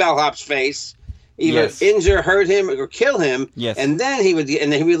real bellhop's face, either injure, hurt him, or kill him. Yes. And then he would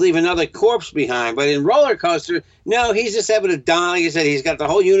leave another corpse behind. But in Rollercoaster, no, he's just able to don. Like you said, he's got the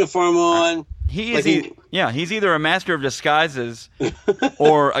whole uniform on. He's either a master of disguises,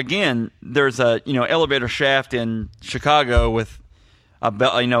 or again, there's a elevator shaft in Chicago with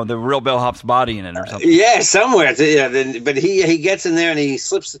the real bellhop's body in it or something. Yeah, somewhere. But he gets in there and he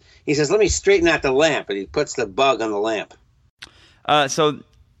slips. He says, "Let me straighten out the lamp," and he puts the bug on the lamp. So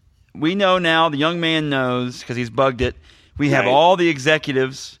we know now. The young man knows because he's bugged it. We have all the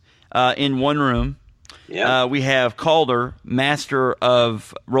executives in one room. Yeah. We have Calder, master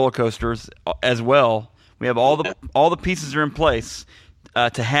of roller coasters, as well. We have all the pieces are in place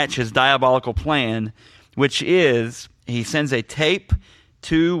to hatch his diabolical plan, which is he sends a tape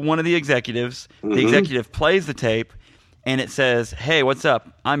to one of the executives. Mm-hmm. The executive plays the tape, and it says, "Hey, what's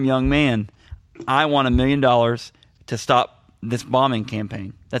up? I'm young man. I want $1 million to stop this bombing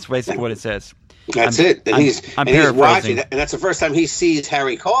campaign." That's basically what it says. That's it. And he's watching, and that's the first time he sees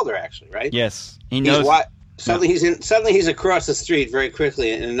Harry Calder, actually, right? Yes, he knows. Suddenly he's across the street very quickly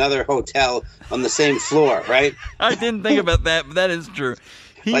in another hotel on the same floor, right? I didn't think about that, but that is true.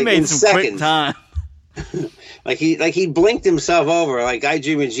 He made some seconds. quick time. like he blinked himself over, like I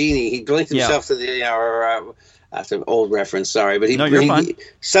Dream of Jeannie. He blinked himself to the that's an old reference, sorry, but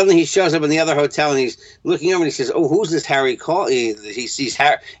suddenly he shows up in the other hotel and he's looking over and he says, "Oh, who's this Harry Call?" He sees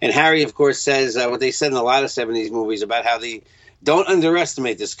Harry, and Harry, of course, says what they said in a lot of '70s movies about how don't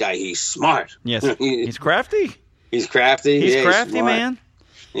underestimate this guy. He's smart. Yes, he's crafty. He's crafty. He's crafty, smart. man.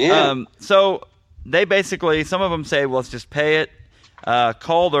 Yeah. So they basically, some of them say, "Well, let's just pay it."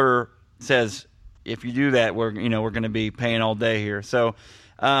 Calder says, "If you do that, we're going to be paying all day here." So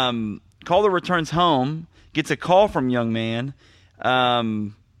Calder returns home, gets a call from young man,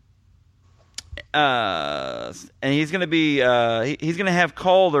 and he's going to be he's going to have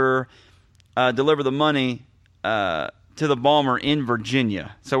Calder deliver the money to the bomber in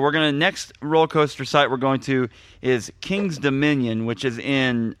Virginia. So we're going to, next roller coaster site we're going to is King's Dominion, which is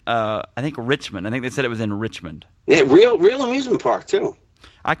in I think Richmond. I think they said it was in Richmond. Yeah, real amusement park too.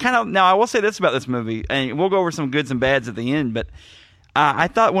 Now I will say this about this movie, and we'll go over some goods and bads at the end, but I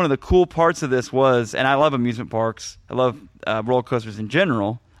thought one of the cool parts of this was, and I love amusement parks, I love roller coasters in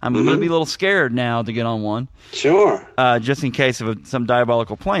general. I'm going to be a little scared now to get on one. Sure. Just in case of some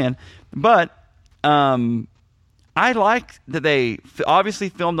diabolical plan. But I like that they obviously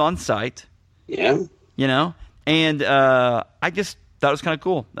filmed on site. Yeah. And I just thought it was kind of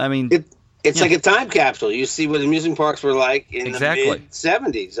cool. I mean, it's like a time capsule. You see what amusement parks were like in the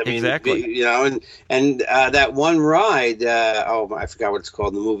mid-'70s. I mean, exactly. And that one ride, I forgot what it's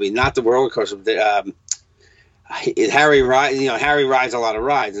called in the movie. Not the roller coaster, but Harry rides a lot of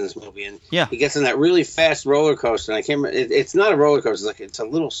rides in this movie, and he gets in that really fast roller coaster. And I can't remember. It's not a roller coaster; it's a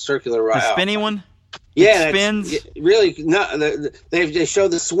little circular ride. The spinny one. Yeah, it spins. Really, they show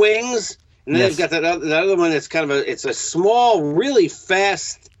the swings, and then they've got that other one that's kind of it's a small, really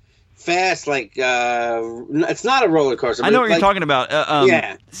fast. Like it's not a roller coaster. I know what you're talking about.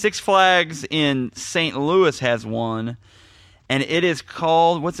 Six Flags in St. Louis has one, and it is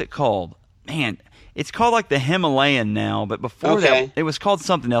called, what's it called? Man, it's called like the Himalayan now, but before that, it was called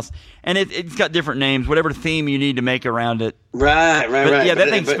something else, and it's got different names, whatever theme you need to make around it. Right. Yeah, that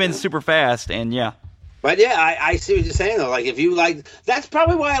thing spins super fast, and yeah. But yeah, I see what you're saying though. Like if you like, that's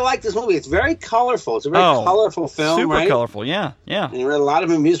probably why I like this movie. It's very colorful. It's a very colorful film, super colorful. Yeah. And you're at a lot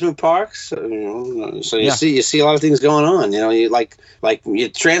of amusement parks, so you see a lot of things going on. You like you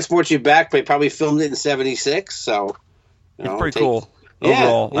transport you back. They probably filmed it in '76, so it's pretty cool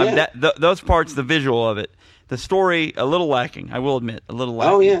overall. Yeah. Those parts, the visual of it, the story, a little lacking. I will admit, a little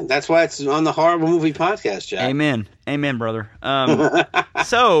lacking. Oh yeah, that's why it's on the Horrible Movie Podcast, Jack. Amen, brother.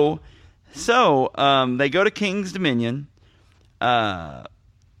 So they go to King's Dominion, and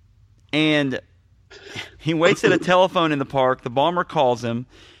he waits at a telephone in the park. The bomber calls him.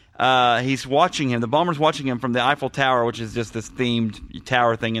 He's watching him. The bomber's watching him from the Eiffel Tower, which is just this themed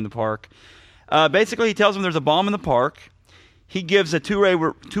tower thing in the park. Basically, he tells him there's a bomb in the park. He gives a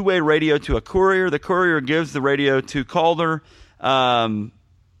two-way radio to a courier. The courier gives the radio to Calder.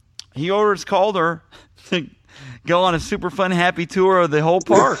 He orders Calder go on a super fun, happy tour of the whole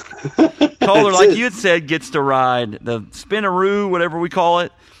park. Calder, like you had said, gets to ride the spinaroo, whatever we call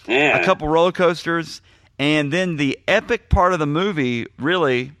it, a couple roller coasters, and then the epic part of the movie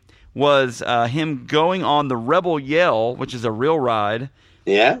really was him going on the Rebel Yell, which is a real ride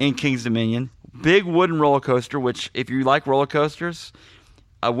in King's Dominion. Big wooden roller coaster, which if you like roller coasters,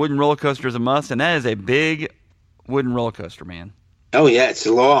 a wooden roller coaster is a must, and that is a big wooden roller coaster, man. Oh, yeah, it's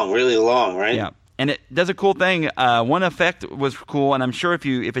long, really long, right? Yeah, and it does a cool thing. One effect was cool, and I'm sure if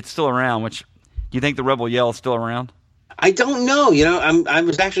it's still around, which, do you think the Rebel Yell is still around? I don't know. I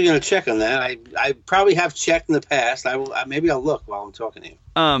was actually going to check on that. I probably have checked in the past. Maybe I'll look while I'm talking to you.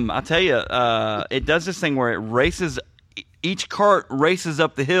 I'll tell you, it does this thing where it races. Each cart races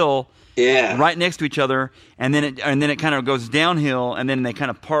up the hill, right next to each other, and then it kind of goes downhill, and then they kind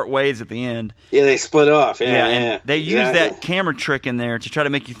of part ways at the end. Yeah, they split off. They use that camera trick in there to try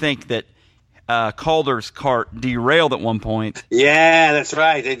to make you think that Calder's cart derailed at one point. Yeah, that's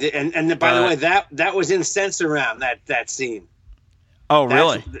right. They did. And by the way, that was in Sense-A-Round, that scene. Oh,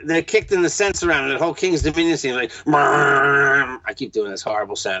 really? They kicked in the Sense-A-Round, and the whole King's Dominion scene, like, I keep doing this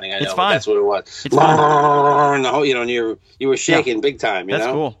horrible sounding. I know, it's fine. That's what it was. It's fine. The whole, and you were shaking big time. That's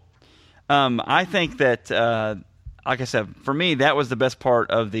cool. I think that, like I said, for me, that was the best part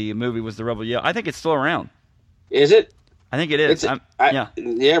of the movie was the Rebel Yell. I think it's still around. Is it? I think it is. Rebel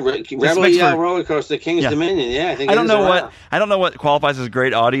Yell roller coaster, King's Dominion. Yeah, I think. I don't know what qualifies as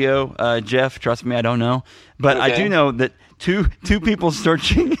great audio, Jeff. Trust me, I don't know. But I do know that two people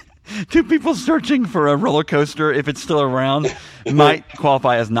searching for a roller coaster, if it's still around, might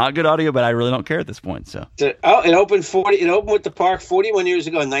qualify as not good audio. But I really don't care at this point. So. It opened with the park 41 years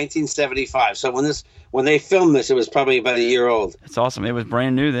ago in 1975. So when they filmed this, it was probably about a year old. It's awesome. It was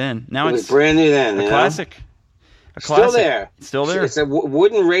brand new then. Now it was brand new then. A classic. Still there. Still there. It's a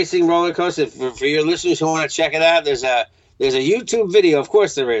wooden racing roller coaster. For your listeners who want to check it out, there's a YouTube video. Of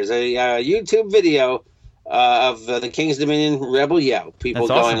course, there is a YouTube video of the King's Dominion Rebel Yell. People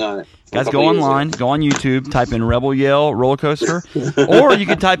going on it. Guys, go online, go on YouTube, type in Rebel Yell roller coaster, or you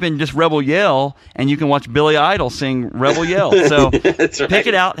can type in just Rebel Yell, and you can watch Billy Idol sing Rebel Yell. So pick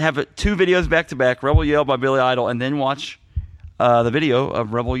it out, have two videos back to back, Rebel Yell by Billy Idol, and then watch the video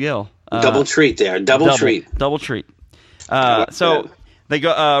of Rebel Yell. Double treat there. Double treat. So they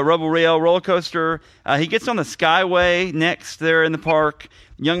go Rebel Yell roller coaster. He gets on the Skyway next there in the park.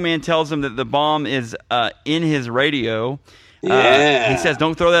 Young man tells him that the bomb is in his radio. He says,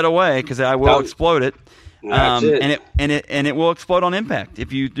 "Don't throw that away because I will explode it." And it will explode on impact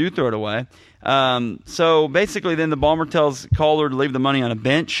if you do throw it away. So basically, then the bomber tells Calder to leave the money on a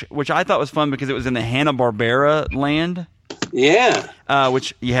bench, which I thought was fun because it was in the Hanna-Barbera land. Yeah.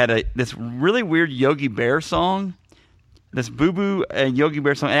 Which you had this really weird Yogi Bear song, this Boo Boo and Yogi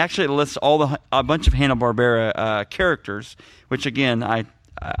Bear song. It actually lists a bunch of Hanna-Barbera characters, which again, I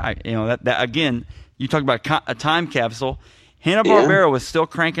that again, you talk about a time capsule. Hanna-Barbera was still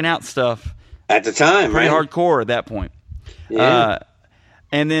cranking out stuff at the time, pretty right? hardcore at that point. Yeah.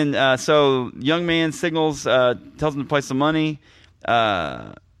 And then so young man signals, tells him to place some money.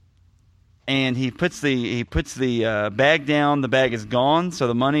 And he puts the bag down. The bag is gone, so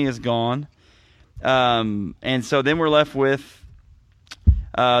the money is gone. And so then we're left with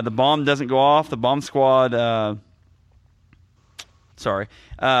the bomb doesn't go off. The bomb squad.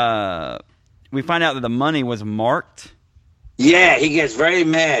 We find out that the money was marked. Yeah, he gets very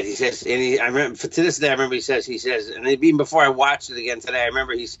mad. He says, and I remember to this day. I remember he says, and even before I watched it again today, I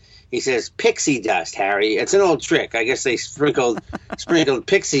remember he says, "Pixie dust, Harry." It's an old trick. I guess they sprinkled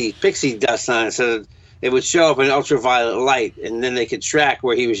pixie dust on it so that it would show up in ultraviolet light, and then they could track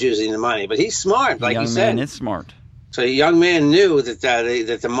where he was using the money. But he's smart, like you said. Young man is smart. So the young man knew that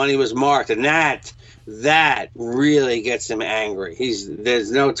that the money was marked, and that really gets him angry.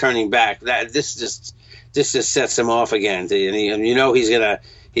 There's no turning back. This just sets him off again. And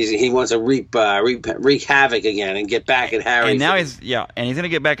he wants to wreak havoc again and get back at Harry. And now he's gonna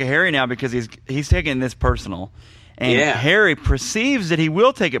get back at Harry now because he's taking this personal. And Harry perceives that he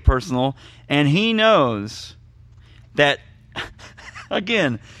will take it personal, and he knows that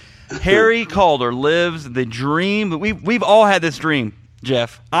again, Harry Calder lives the dream. We've all had this dream,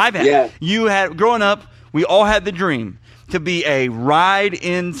 Jeff. I've had. Yeah. You had growing up. We all had the dream to be a ride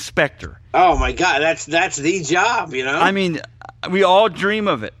inspector. Oh my God, that's the job, you know. I mean, we all dream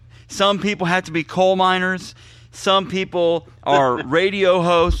of it. Some people have to be coal miners. Some people are radio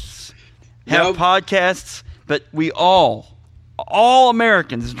hosts, have podcasts. But we all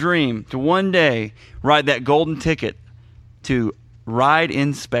Americans dream to one day ride that golden ticket to ride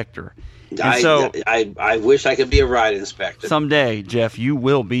inspector. I wish I could be a ride inspector. Someday, Jeff, you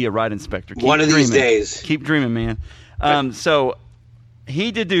will be a ride inspector. One of these days. Keep dreaming, man. So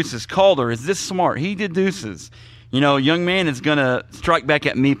he deduces, Calder is this smart. He deduces, young man is going to strike back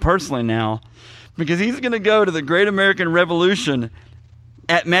at me personally now because he's going to go to the Great American Revolution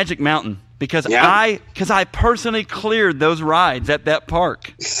at Magic Mountain. Because I personally cleared those rides at that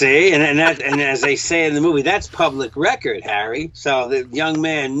park. See, and as they say in the movie, that's public record, Harry. So the young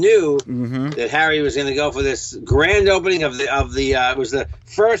man knew that Harry was going to go for this grand opening of the it was the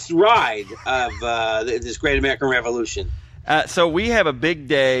first ride of this Great American Revolution. So we have a big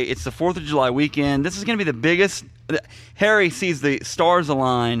day. It's the 4th of July weekend. This is going to be the biggest. Harry sees the stars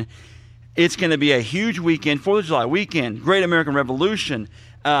align. It's going to be a huge weekend, 4th of July weekend, Great American Revolution.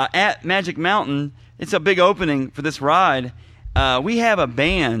 At Magic Mountain, it's a big opening for this ride. We have a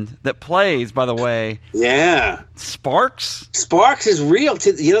band that plays, by the way. Yeah. Sparks? Sparks is real.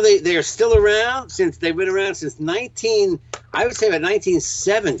 They are still around they've been around since I would say about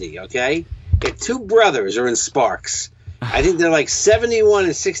 1970, okay? Two brothers are in Sparks. I think they're like 71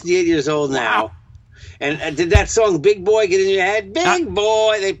 and 68 years old now. Wow. And did that song Big Boy get in your head? Big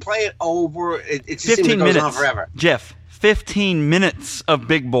Boy. They play it over. It just seems it goes on forever. Jeff. 15 minutes of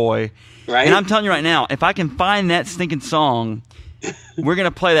Big Boy. Right. And I'm telling you right now, if I can find that stinking song, we're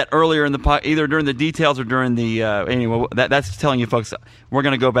going to play that earlier in the either during the details or during the anyway, that's telling you folks we're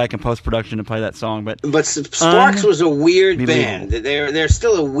going to go back in post-production and play that song, but Sparks was a weird band. They're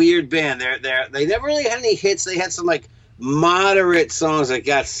still a weird band. They never really had any hits. They had some like moderate songs that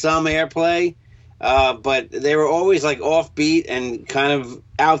got some airplay. But they were always like offbeat and kind of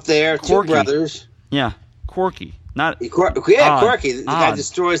out there. Quirky. Two brothers. Yeah, quirky. Quirky. The guy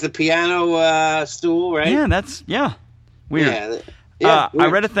destroys the piano stool, right? Yeah, weird. Yeah, I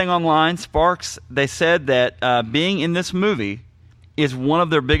read a thing online. Sparks, they said that being in this movie is one of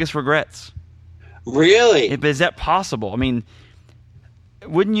their biggest regrets. Really? Is that possible? I mean,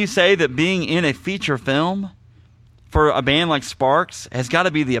 wouldn't you say that being in a feature film for a band like Sparks has got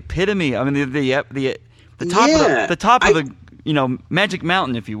to be the epitome? I mean, the top of the Magic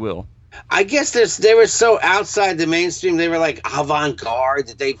Mountain, if you will. I guess they were so outside the mainstream. They were like avant-garde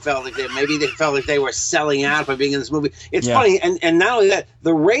that they felt like they were selling out by being in this movie. It's funny, and not only that,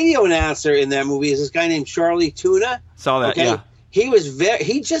 the radio announcer in that movie is this guy named Charlie Tuna. Saw that, okay? yeah.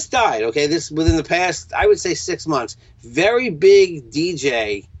 He just died. Okay, this within the past, I would say 6 months. Very big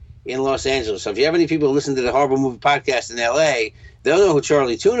DJ in Los Angeles. So if you have any people who listen to the Horrible Movie Podcast in L.A., they'll know who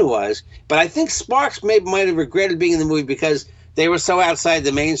Charlie Tuna was. But I think Sparks might have regretted being in the movie because they were so outside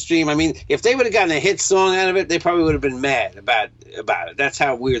the mainstream. I mean, if they would have gotten a hit song out of it, they probably would have been mad about it. That's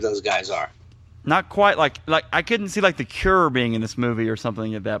how weird those guys are. Not quite like I couldn't see like The Cure being in this movie or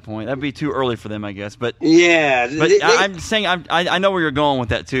something at that point. That'd be too early for them, I guess. But yeah, I'm saying I know where you're going with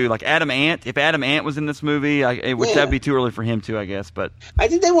that too. Like Adam Ant, if Adam Ant was in this movie, that'd be too early for him too, I guess. But I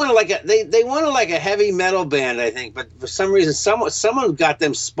think they wanted they wanted like a heavy metal band, I think. But for some reason, someone got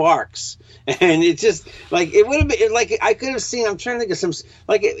them Sparks. And it just like it would have been like I could have seen. I'm trying to think of some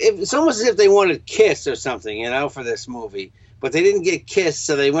like it's almost as if they wanted Kiss or something, for this movie. But they didn't get Kiss,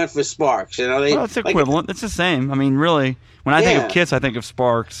 so they went for Sparks. Well, it's equivalent. It's the same. I mean, really, when I think of Kiss, I think of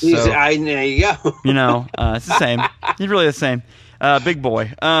Sparks. So, there you go. It's the same. It's really the same. Big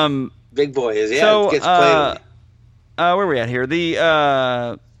Boy. Big Boy is So, it gets played. Where are we at here?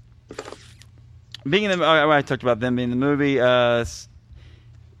 The being in the. I talked about them being in the movie.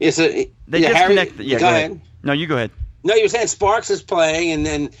 They disconnect. Harry, go ahead. No, you go ahead. No, you were saying Sparks is playing, and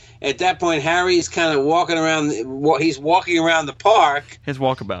then at that point, Harry's kind of walking around. He's walking around the park. His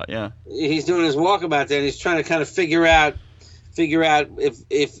walkabout, yeah. He's doing his walkabout there, and he's trying to kind of figure out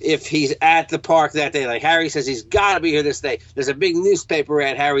if he's at the park that day. Like Harry says, he's got to be here this day. There's a big newspaper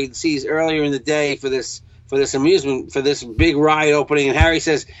ad Harry sees earlier in the day for this big ride opening, and Harry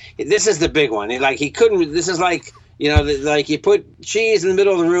says, "This is the big one." This is like. Like you put cheese in the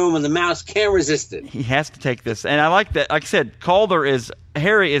middle of the room and the mouse can't resist it. He has to take this. And I like that. Like I said,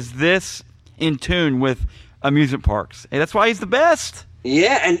 Harry is this in tune with amusement parks. And that's why he's the best.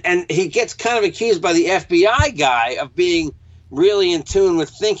 Yeah, and he gets kind of accused by the FBI guy of being really in tune with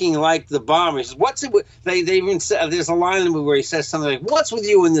thinking like the bomber. He says, "What's it with?" They even said, there's a line in the movie where he says something like, "What's with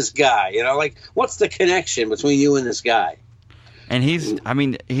you and this guy?" Like what's the connection between you and this guy? And he's a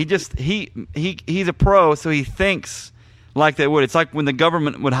pro, so he thinks like they would. It's like when the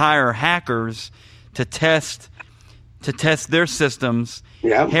government would hire hackers to test their systems.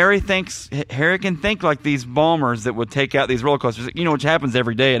 Yeah. Harry can think like these bombers that would take out these roller coasters. Which happens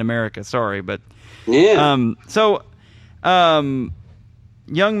every day in America. Sorry, but yeah.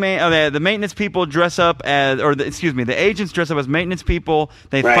 young man. The maintenance people dress up as, the agents dress up as maintenance people.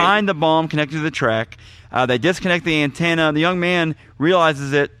 They find the bomb connected to the track. They disconnect the antenna. The young man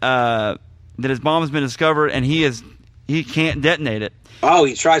realizes that his bomb has been discovered, and he can't detonate it. Oh,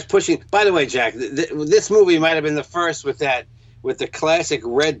 he tries pushing. By the way, Jack, this movie might have been the first with the classic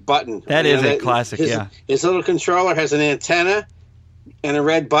red button. That is a classic, yeah. His little controller has an antenna and a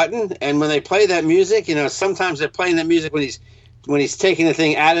red button, and when they play that music, sometimes they're playing that music when he's taking the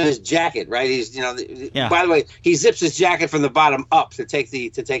thing out of his jacket, right? By the way, he zips his jacket from the bottom up to take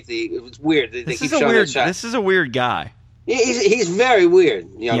the. It's weird. They keep showing that shot. This is a weird guy. He's very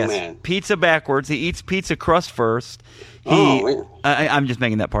weird, young man. Pizza backwards. He eats pizza crust first. I'm just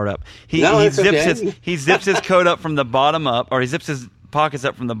making that part up. He zips his coat up from the bottom up, or he zips his pockets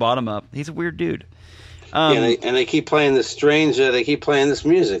up from the bottom up. He's a weird dude. And they keep playing this strange. They keep playing this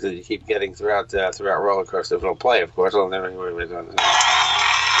music that you keep getting throughout Rollercoaster. It'll play, of course.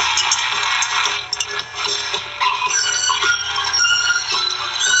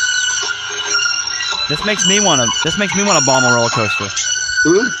 This makes me want to bomb a roller coaster.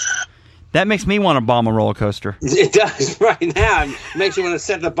 That makes me want to bomb a roller coaster. It does right now. It makes you want to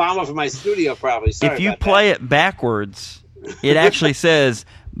set the bomb up for my studio, probably. Sorry if you play it backwards, it actually says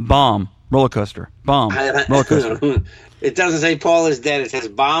bomb roller coaster. Bomb roller coaster. It doesn't say Paul is dead. It says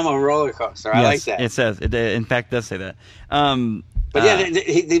bomb a roller coaster. I like that. It says. It in fact does say that. But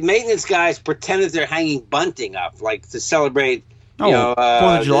the maintenance guys pretend that they're hanging bunting up, like to celebrate.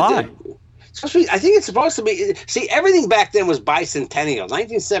 4th of July. I think it's supposed to be. See, everything back then was bicentennial.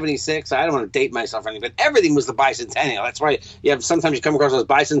 1976. I don't want to date myself or anything, but everything was the bicentennial. That's why sometimes you come across those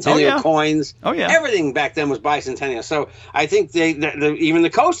bicentennial coins. Oh yeah. Everything back then was bicentennial. So I think even the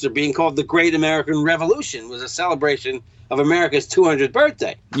coaster being called the Great American Revolution was a celebration of America's 200th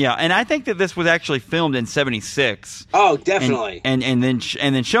birthday. Yeah, and I think that this was actually filmed in '76. Oh, definitely. And then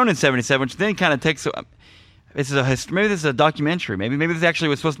shown in '77, which then kind of takes. Maybe this is a documentary. Maybe this actually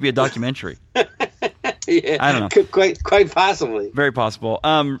was supposed to be a documentary. Yeah, I don't know. Quite possibly. Very possible.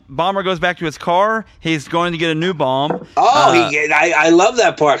 Bomber goes back to his car. He's going to get a new bomb. I love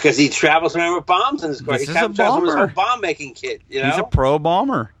that part because he travels around with bombs in his car. He travels with his whole bomb-making kit. He's a pro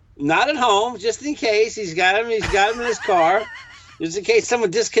bomber. Not at home, just in case. He's got him in his car. Just in case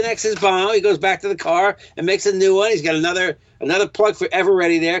someone disconnects his bomb, he goes back to the car and makes a new one. He's got another plug for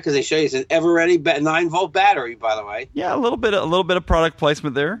Ever-Ready there because they show you it's an Ever-Ready 9-volt battery, by the way. Yeah, a little bit of product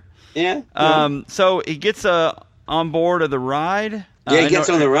placement there. Yeah. So he gets on board of the ride. Yeah, he gets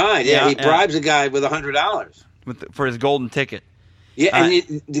on the ride. Yeah, he bribes a guy with $100 for his golden ticket. Yeah,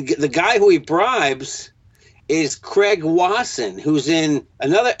 and the guy who he bribes is Craig Wasson, who's in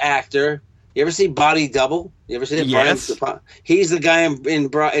another actor. You ever see Body Double? You ever see that? Yes. He's the guy in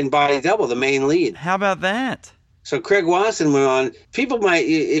Body Double, the main lead. How about that? So Craig Wasson went on. People might,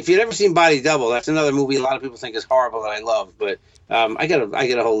 if you've never seen Body Double, that's another movie a lot of people think is horrible that I love. But I got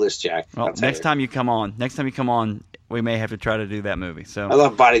a whole list, Jack. Well, next time you come on, we may have to try to do that movie. So I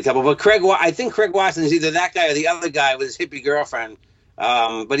love Body Double, but I think Craig Wasson is either that guy or the other guy with his hippie girlfriend.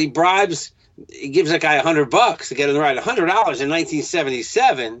 But he gives that guy $100 to get on the ride. $100 in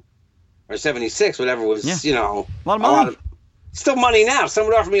 1977. Or 76, whatever was, a lot of money. Still money now.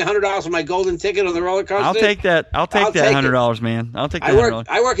 Someone offered me $100 for my golden ticket on the roller coaster. I'll take that. I'll take that $100, man. I'll take that $100.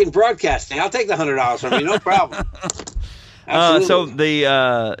 I work in broadcasting. I'll take the $100 from you, no problem. So you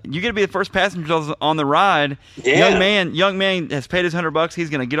get to be the first passenger on the ride. Yeah. Young man has paid his $100. He's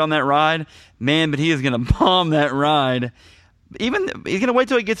going to get on that ride, man. But he is going to bomb that ride. He's going to wait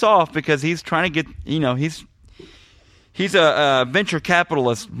till he gets off because he's trying to get. He's a venture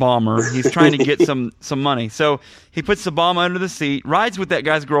capitalist bomber. He's trying to get some money. So he puts the bomb under the seat, rides with that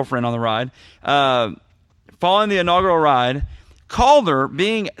guy's girlfriend on the ride, following the inaugural ride. Calder,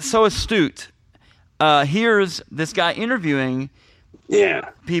 being so astute, hears this guy interviewing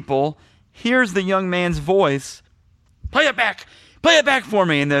people, hears the young man's voice. Play it back for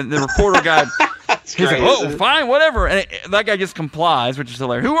me. And the reporter guy, he's like, oh, fine, whatever. And that guy just complies, which is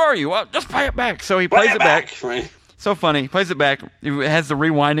hilarious. Who are you? Well, just play it back. So he plays it back. Right. So funny. He plays it back. It has the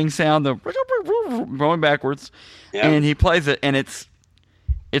rewinding sound, the going backwards. Yep. And he plays it, and it's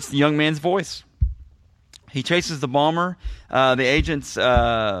the young man's voice. He chases the bomber. The agents,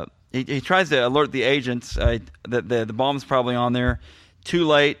 he tries to alert the agents that the bomb's probably on there. Too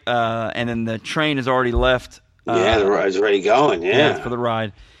late, and then the train has already left. The ride's already going, yeah. For the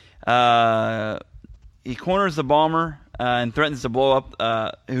ride. He corners the bomber. And threatens to blow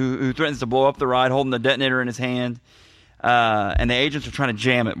up. Who threatens to blow up the ride, holding the detonator in his hand. And the agents are trying to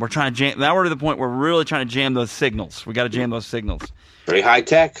jam it. Now we're to the point where we're really trying to jam those signals. We got to jam those signals. Very high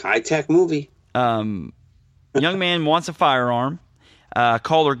tech movie. Young man wants a firearm.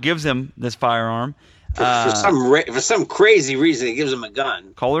 Calder gives him this firearm. For some crazy reason, he gives him a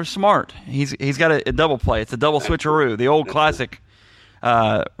gun. Calder's smart. He's got a double play. It's a double switcheroo, the old classic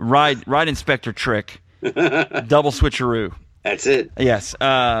ride inspector trick. Double switcheroo. That's it. Yes.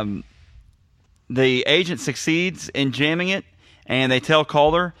 The agent succeeds in jamming it, and they tell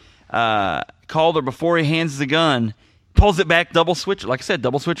Calder. Calder, before he hands the gun, pulls it back, double switch. Like I said,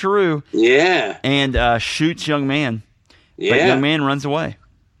 double switcheroo. Yeah. And shoots young man. Yeah. But young man runs away.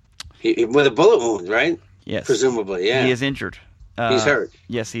 With a bullet wound, right? Yes. Presumably, yeah. He is injured. He's hurt.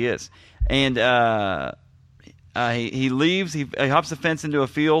 Yes, he is. And he leaves. He hops the fence into a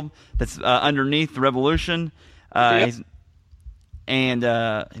field that's underneath the Revolution. He's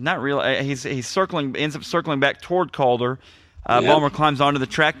not real. He's circling. Ends up circling back toward Calder. Ballmer climbs onto the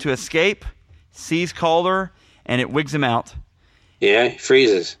track to escape. Sees Calder, and it wigs him out. Yeah, he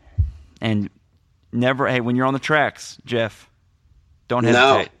freezes. And never. Hey, when you're on the tracks, Jeff, don't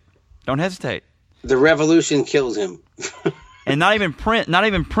hesitate. No. Don't hesitate. The Revolution kills him. And not even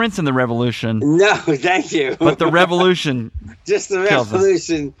Prince in the Revolution. No, thank you. But the Revolution. Just the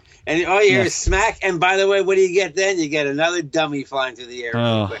Revolution. And all you hear is smack. And by the way, what do you get then? You get another dummy flying through the air.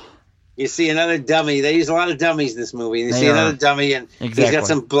 Real quick. You see another dummy. They use a lot of dummies in this movie. You see another dummy, and he's got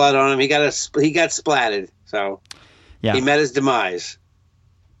some blood on him. He got splatted. So he met his demise.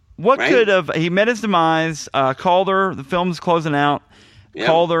 He met his demise. Calder, the film's closing out. Yep.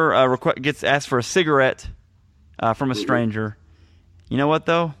 Calder gets asked for a cigarette from a stranger. You know what,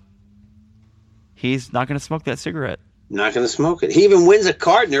 though? He's not going to smoke that cigarette. Not going to smoke it. He even wins a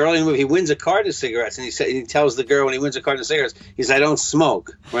carton early in the movie. He wins a carton of cigarettes, and he tells the girl when he wins a carton of cigarettes, he says, "I don't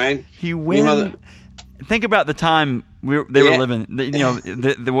smoke." Right? He wins. Think about the time they were living.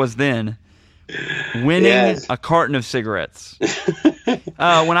 There was then winning a carton of cigarettes.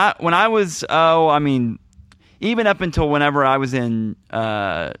 When I was even up until whenever I was in,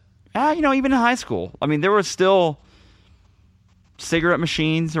 even in high school. I mean, there were still cigarette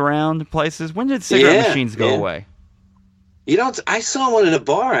machines around places. When did cigarette machines go away? You don't. I saw one in a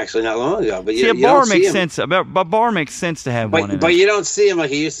bar actually not long ago. But a bar makes sense. A bar makes sense to have one. But you don't see them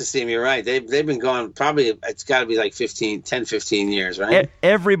like you used to see them. You're right. They've been gone. Probably it's got to be like 10, 15 years, right?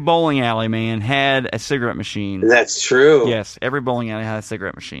 Every bowling alley, man, had a cigarette machine. That's true. Yes, every bowling alley had a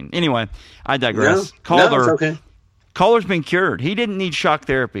cigarette machine. Anyway, I digress. No, it's okay. Calder's been cured. He didn't need shock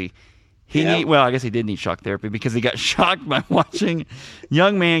therapy. I guess he did need shock therapy because he got shocked by watching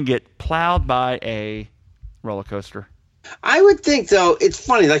young man get plowed by a roller coaster. I would think, though, it's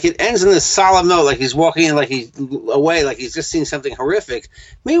funny. Like, it ends in this solemn note, like he's walking in, like he's away, like he's just seen something horrific.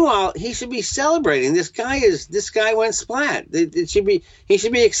 Meanwhile, he should be celebrating. This guy went splat. He should be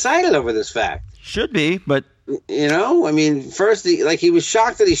excited over this fact. Should be, but first he was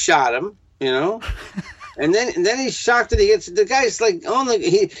shocked that he shot him. And then he's shocked that the guy's like,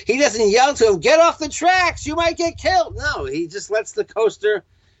 he doesn't yell to him, "Get off the tracks, you might get killed." No, he just lets the coaster.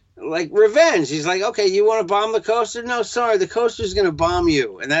 Like revenge. He's like, okay, you want to bomb the coaster? No, sorry, the coaster's going to bomb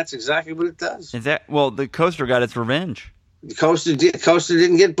you, and that's exactly what it does. The coaster got its revenge. The coaster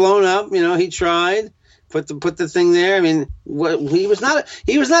didn't get blown up. He tried put the thing there. I mean, he was not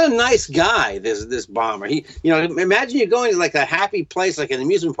a nice guy. This bomber. Imagine you're going to like a happy place like an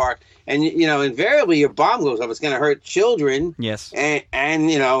amusement park, and invariably your bomb goes up. It's going to hurt children. Yes, and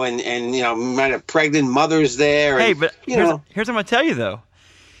might have pregnant mothers there. Hey, but here's what I'm going to tell you though.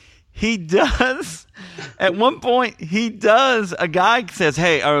 He does. At one point, a guy says,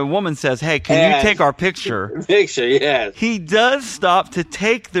 "Hey," or a woman says, "Hey, can you take our picture?" Picture, yes. He does stop to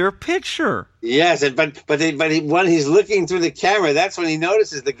take their picture. Yes, but when he's looking through the camera, that's when he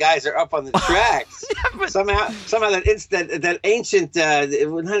notices the guys are up on the tracks. Somehow that ancient, not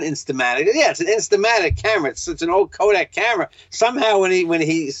Instamatic. Yeah, it's an Instamatic camera. It's an old Kodak camera. Somehow when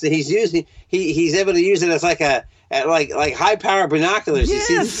he's able to use it as like high power binoculars. Yes.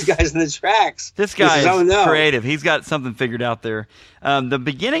 You see these guys in the tracks. This guy is creative. He's got something figured out there. The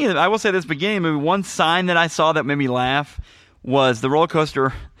beginning of the movie, one sign that I saw that made me laugh was the roller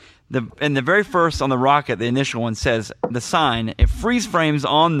coaster. And the very first on the rocket, the initial one says the sign. It freeze frames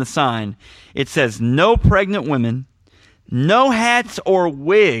on the sign. It says no pregnant women, no hats or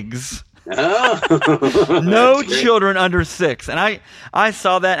wigs. Oh. No children under 6. And I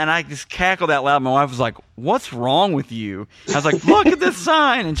saw that and I just cackled out loud. My wife was like, "What's wrong with you?" I was like, "Look at this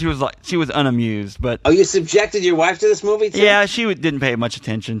sign." And she was unamused. But you subjected your wife to this movie too? Yeah, she didn't pay much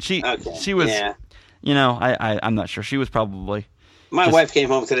attention. She was, I'm not sure. She was probably. My wife came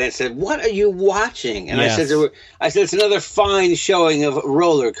home today and said, "What are you watching?" And I said, "It's another fine showing of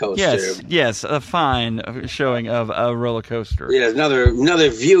Rollercoaster." Yes, a fine showing of a Roller Coaster. Yes, another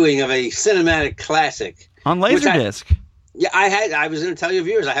viewing of a cinematic classic on Laserdisc. Yeah, I was going to tell your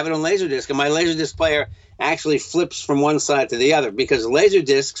viewers, I have it on Laserdisc, and my Laserdisc player actually flips from one side to the other because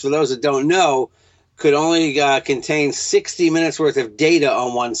Laserdiscs, for those that don't know, could only contain 60 minutes worth of data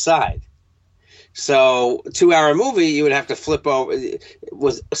on one side. So, 2-hour movie, you would have to flip over.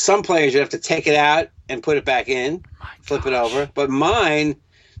 With some players, you'd have to take it out and put it back in, flip it over. But mine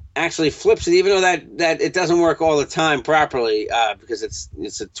actually flips it, even though that it doesn't work all the time properly because it's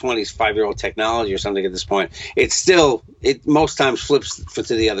a 25-year-old technology or something at this point. It most times flips to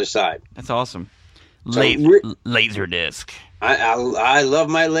the other side. That's awesome. Laserdisc. I love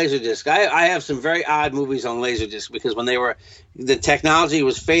my Laserdisc. I have some very odd movies on Laserdisc because when the technology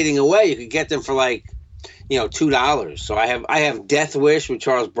was fading away, you could get them for like, $2. So I have Death Wish with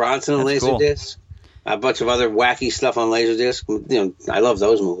Charles Bronson on Laserdisc. Cool. A bunch of other wacky stuff on Laserdisc. I love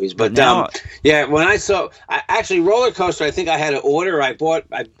those movies. But when I saw actually Rollercoaster, I think I had an order. I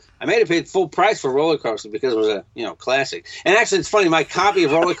may have paid full price for Rollercoaster because it was a classic. And actually, it's funny. My copy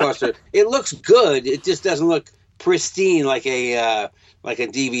of Rollercoaster, it looks good. It just doesn't look pristine like a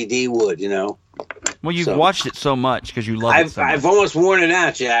DVD would. Well, you've watched it so much because you love it so much. I've almost worn it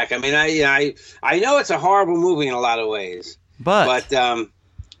out, Jack. I mean, I know it's a horrible movie in a lot of ways, but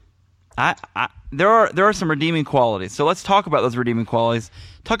there are some redeeming qualities. So let's talk about those redeeming qualities.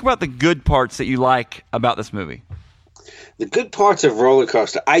 Talk about the good parts that you like about this movie. The good parts of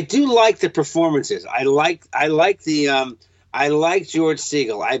Rollercoaster. I do like the performances. I like George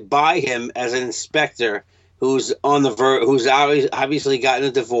Segal. I buy him as an inspector who's who's obviously gotten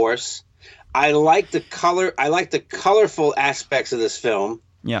a divorce. I like the color. I like the colorful aspects of this film.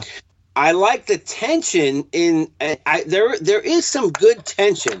 Yeah. I like the tension there is some good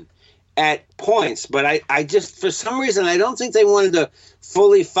tension at points, but I just, for some reason, I don't think they wanted to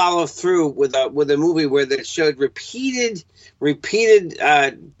fully follow through with a movie where they showed repeated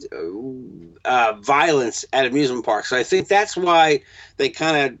violence at amusement parks. So I think that's why they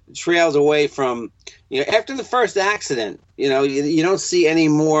kind of trailed away from, after the first accident, you don't see any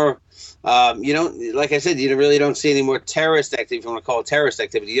more. You don't, like I said, you really don't see any more terrorist activity, if you want to call it terrorist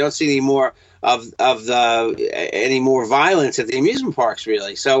activity. You don't see any more any more violence at the amusement parks,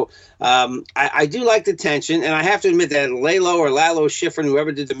 really. So I do like the tension, and I have to admit that Lalo Schifrin,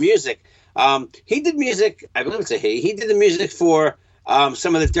 whoever did the music, he did music. I believe it's a he. He did the music for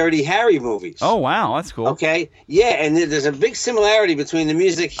some of the Dirty Harry movies. Oh, wow. That's cool. Okay. Yeah, and there's a big similarity between the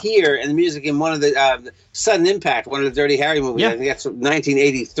music here and the music in one of the Sudden Impact, one of the Dirty Harry movies. Yeah. I think that's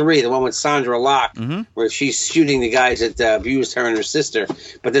 1983, the one with Sandra Locke, where she's shooting the guys that abused her and her sister.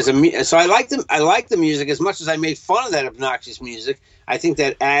 But so I like the music as much as I made fun of that obnoxious music. I think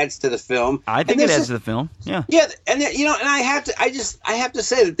that adds to the film. I think it adds to the film. Yeah. Yeah, and and I have to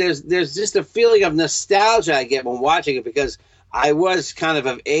say that there's just a feeling of nostalgia I get when watching it because I was kind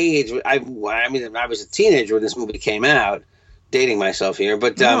of age. I was a teenager when this movie came out. Dating myself here,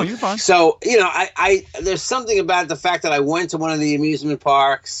 but no, you're fine. So I there's something about the fact that I went to one of the amusement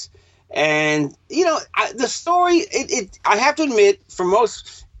parks, and the story. I have to admit, for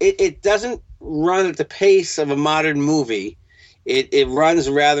most, it doesn't run at the pace of a modern movie. It runs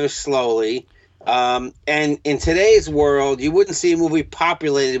rather slowly, and in today's world, you wouldn't see a movie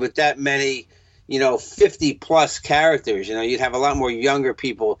populated with that many 50 plus characters. You'd have a lot more younger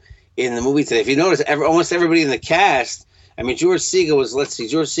people in the movie today. If you notice, almost everybody in the cast. I mean, George Segal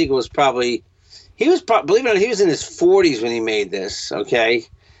was probably, believe it or not, he was in his 40s when he made this. Okay,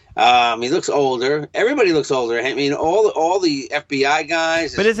 he looks older. Everybody looks older. I mean, all the FBI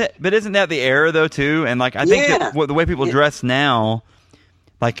guys. But isn't that the era though too? And like I think that the way people dress now,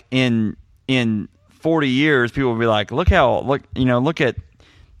 like in 40 years, people will be like, look at.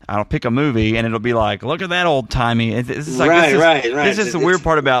 I'll pick a movie and it'll be like, look at that old timey. This is the weird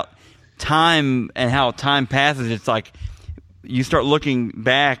part about time and how time passes. It's like you start looking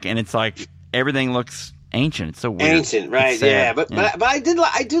back and it's like everything looks ancient. It's so weird. Ancient, right? Yeah, but I do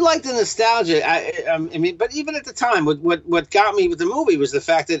like the nostalgia. I mean, but even at the time, what got me with the movie was the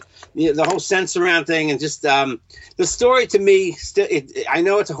fact that the whole sense around thing and just the story to me. I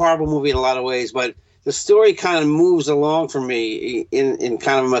know it's a horrible movie in a lot of ways, but the story kind of moves along for me in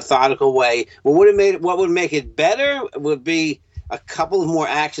kind of a methodical way. What would make it better would be a couple of more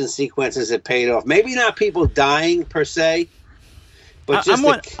action sequences that paid off. Maybe not people dying per se, but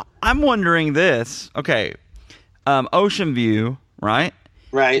I'm wondering this. Okay, Ocean View, right?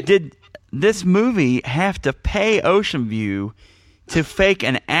 Right. Did this movie have to pay Ocean View to fake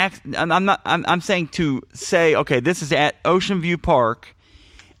an accident? I'm saying to say, okay, this is at Ocean View Park,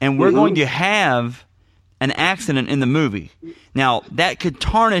 and we're going to have an accident in the movie. Now, that could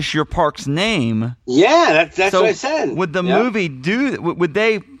tarnish your park's name. Yeah, that's what I said. Would the movie would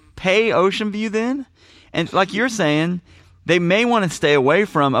they pay Ocean View then? And like you're saying, they may want to stay away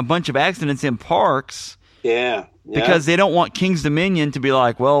from a bunch of accidents in parks. Yeah. Because they don't want King's Dominion to be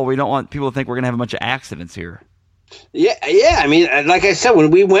like, well, we don't want people to think we're going to have a bunch of accidents here. Yeah. I mean, like I said,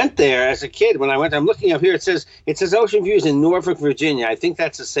 when we went there as a kid, when I went, I'm looking up here. It says Ocean Views in Norfolk, Virginia. I think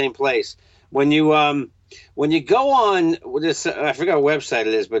that's the same place. When you go on this, I forgot what website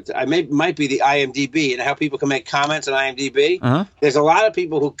it is, but might be the IMDb, and how people can make comments on IMDb. Uh-huh. There's a lot of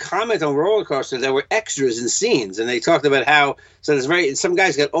people who comment on Rollercoaster that were extras in scenes, and they talked about how some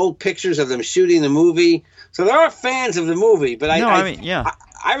guys got old pictures of them shooting the movie. So there are fans of the movie, but I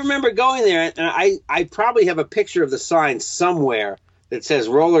remember going there, and I probably have a picture of the sign somewhere that says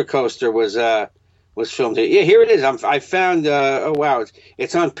Rollercoaster was filmed here. Yeah, here it is. I found. Oh wow,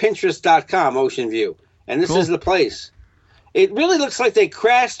 it's on Pinterest.com. Ocean View, and this is the place. It really looks like they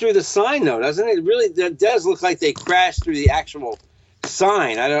crashed through the sign, though, doesn't it? It really does look like they crashed through the actual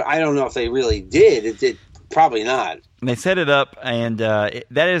sign. I don't know if they really did. It did. Probably not. And they set it up, and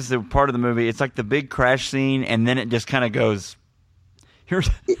that is the part of the movie. It's like the big crash scene, and then it just kind of goes. Here's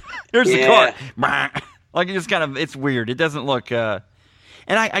the car. Like it just kind of. It's weird. It doesn't look. And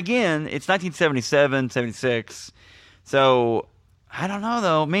it's 1977, 76. So I don't know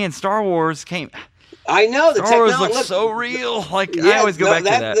though. Man, Star Wars came. I know Star Wars looks so real. Like I always go back to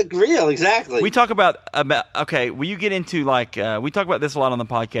that. Looked real, exactly. We talk about okay. Will you get into like we talk about this a lot on the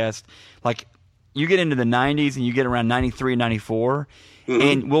podcast, like. You get into the 90s and you get around 93, 94,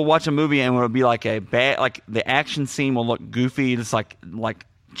 and we'll watch a movie and it'll be like a bad, like the action scene will look goofy, just like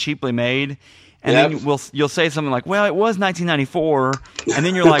cheaply made, and then you'll say something like, "Well, it was 1994," and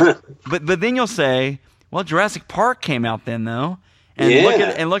then you're like, but then you'll say, "Well, Jurassic Park came out then though."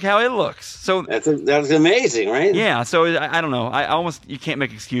 And look how it looks. So that's amazing, right? Yeah. So I don't know. You can't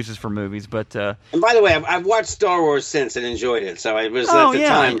make excuses for movies, but. And by the way, I've watched Star Wars since and enjoyed it. So it was at the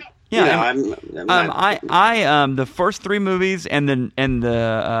time. Yeah, I'm not... I the first three movies and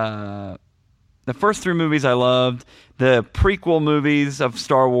the first three movies I loved. The prequel movies of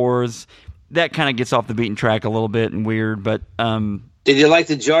Star Wars, that kind of gets off the beaten track a little bit and weird. But did you like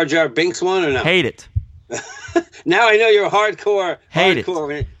the Jar Jar Binks one or no? Hate it. Now I know you're hardcore. Hate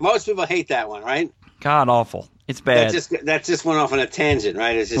it. Most people hate that one, right? God awful. It's bad. That just went off on a tangent,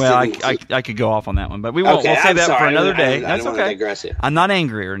 right? It's just well, I could go off on that one, but we won't. Okay, we'll say that sorry. for another day. That's okay. Digress here. I'm not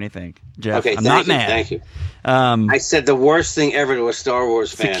angry or anything, Jeff. Okay, I'm not mad. Thank you. I said the worst thing ever to a Star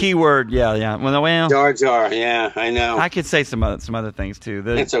Wars fan. It's a key word. Yeah. Well, Jar Jar. Yeah, I know. I could say some other things too.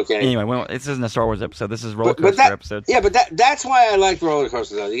 It's okay. Anyway, this isn't a Star Wars episode. This is a Rollercoaster episode. Yeah, but that's why I like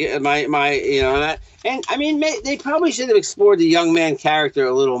Rollercoaster though. And I mean, they probably should have explored the young man character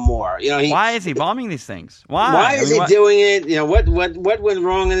a little more. Why is he bombing these things? Why is he doing it? What went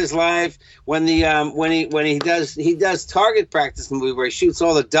wrong in his life when he does target practice movie where he shoots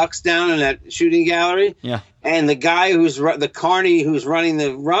all the ducks down in that shooting gallery? Yeah. And the guy the carny who's running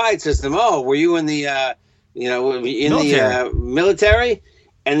the ride system, were you in the military?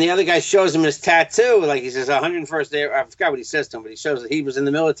 And the other guy shows him his tattoo, like he says 101st day. I forgot what he says to him, but he shows that he was in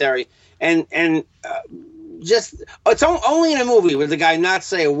the military. And just it's only in a movie where the guy not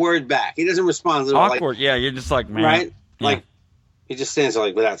say a word back. He doesn't respond at all. Awkward, yeah. You're just like, man, right? Yeah. Like he just stands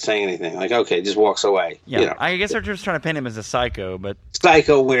there without saying anything. Like okay, just walks away. Yeah, I guess they're just trying to paint him as a psycho, but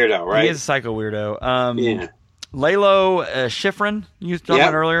psycho weirdo, right? He is a psycho weirdo. Lalo Schifrin, you talked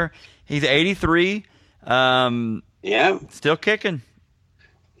about earlier. He's 83. Still kicking.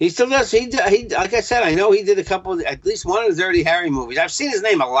 He still does. He like I said, I know he did at least one of the Dirty Harry movies. I've seen his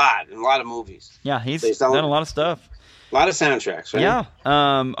name a lot in a lot of movies. Yeah, he's done a lot of stuff. A lot of soundtracks, right? Yeah.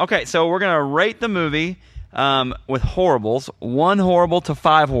 Okay, so we're going to rate the movie with horribles. 1 horrible to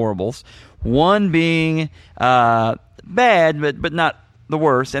 5 horribles. 1 being bad, but not the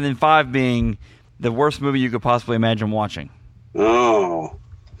worst. And then 5 being the worst movie you could possibly imagine watching. Oh.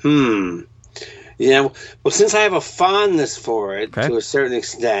 Yeah, well, since I have a fondness for it to a certain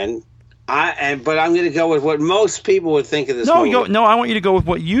extent, but I'm going to go with what most people would think of this movie. No, I want you to go with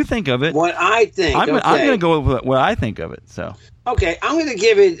what you think of it. What I think. I'm going to go with what I think of it. So. Okay, I'm going to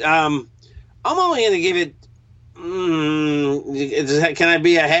give it. I'm only going to give it. Can I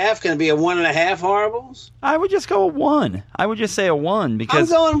be a half? Can it be a 1.5 horribles? I would just go a 1. I would just say a 1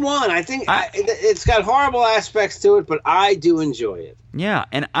 because I'm going 1. I think it's got horrible aspects to it, but I do enjoy it. Yeah,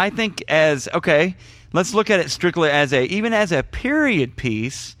 and I think let's look at it strictly even as a period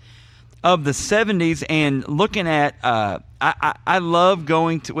piece of the 70s and looking at I love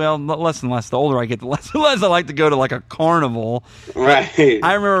going to less and less the older I get, the less and less I like to go to like a carnival. Right.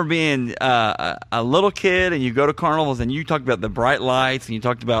 I remember being a little kid and you go to carnivals and you talked about the bright lights and you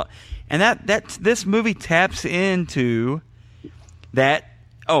talked about this movie taps into that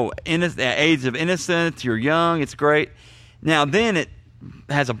age of innocence, you're young, it's great. Now then it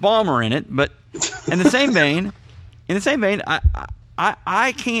has a bomber in it, but in the same vein,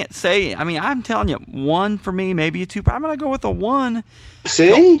 I can't say. I mean, I'm telling you, 1 for me, maybe a 2. I'm gonna go with a 1.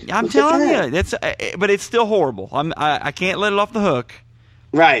 See, I'm telling you, but it's still horrible. I can't let it off the hook.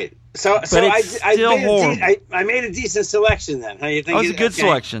 Right. So I made a decent selection then. How you think? Oh, it's a good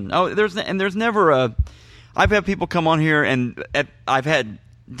selection. Oh, there's never a. I've had people come on here and I've had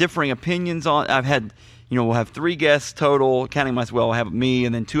differing opinions on. I've had. We'll have 3 guests total, counting myself. Well, we'll have me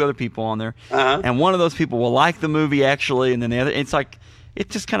and then 2 other people on there. And one of those people will like the movie, actually, and then the other. It's like,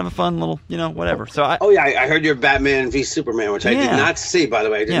 it's just kind of a fun little, whatever. So I heard your Batman v Superman, which I did not see, by the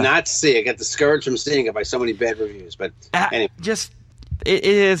way. I did not see. I got discouraged from seeing it by so many bad reviews. But anyway. It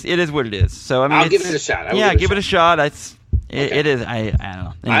is what it is. So, I mean, I'll give it a shot. Give it a shot. It is. I don't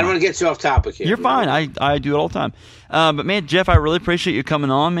know. Anyway. I don't want to get you off topic here. You're fine. I do it all the time. But, man, Jeff, I really appreciate you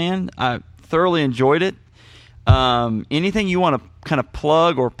coming on, man. I thoroughly enjoyed it. Anything you want to kind of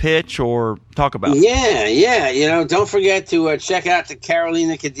plug or pitch or talk about? Yeah. Don't forget to check out the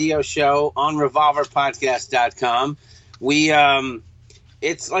Carolina Cadillo show on revolverpodcast.com.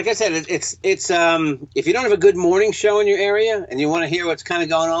 It's like I said, it's if you don't have a good morning show in your area and you want to hear what's kind of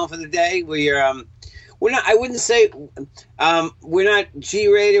going on for the day, we're not. I wouldn't say we're not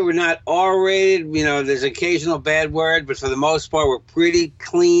G-rated. We're not R-rated. There's occasional bad word, but for the most part, we're pretty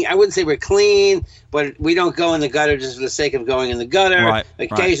clean. I wouldn't say we're clean, but we don't go in the gutter just for the sake of going in the gutter. Right,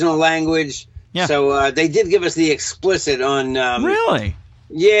 occasional language. Yeah. So they did give us the explicit on. Really?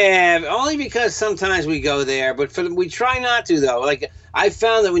 Yeah, only because sometimes we go there, but we try not to though. Like I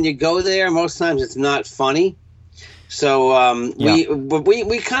found that when you go there, most times it's not funny. So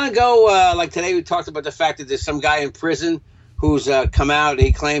we kind of go like today. We talked about the fact that there's some guy in prison who's come out. And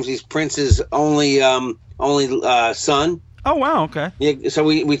he claims he's Prince's only son. Oh wow, okay. Yeah. So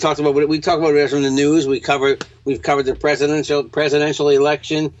we talked about it from the news. We've covered the presidential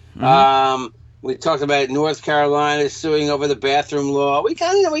election. Mm-hmm. We talked about North Carolina suing over the bathroom law. We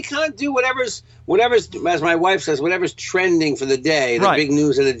kind of do whatever's as my wife says, whatever's trending for the day, the big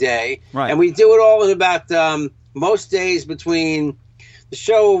news of the day, and we do it all in about. Most days the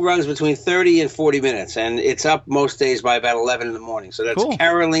show runs between 30 and 40 minutes, and it's up most days by about 11 in the morning. So that's cool.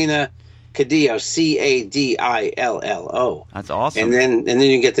 Carolina Cadillo, Cadillo. That's awesome. And then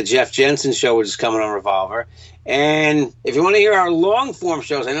you get the Jeff Jensen show, which is coming on Revolver. And if you want to hear our long form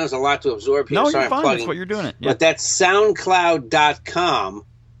shows, I know there's a lot to absorb here. No, you're fine. That's what you're doing it. Yeah. But that's SoundCloud.com.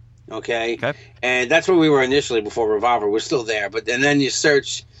 Okay. And that's where we were initially before Revolver. We're still there. And then you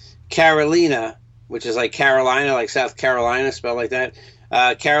search Carolina, which is like Carolina, like South Carolina, spelled like that.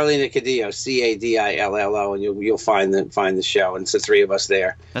 Carolina Cadillo, Cadillo, and you'll find the show, and it's the 3 of us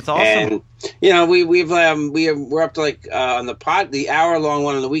there. That's awesome. And we're up to like on the hour long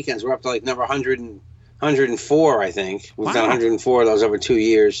one on the weekends. We're up to like number 104, I think. We've done 104 of those over 2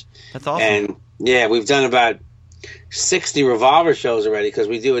 years. That's awesome. And we've done about 60 Revolver shows already because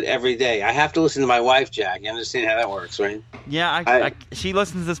we do it every day. I have to listen to my wife, Jack. You understand how that works, right? Yeah, she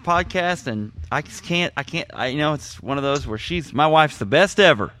listens to this podcast, and I can't. It's one of those where my wife's the best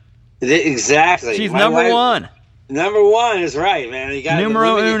ever. Exactly. She's number one. Number one is right, man. You got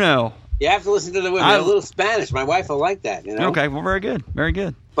numero uno. You have to listen to the women. A little Spanish. My wife will like that. Okay. Well, very good. Very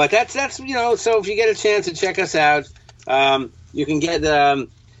good. But that's So if you get a chance to check us out, you can get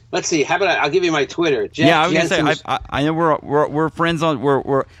Let's see. How about I'll give you my Twitter. I was gonna say I know we're friends on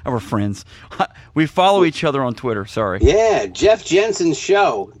we're friends. We follow each other on Twitter. Sorry. Yeah, Jeff Jensen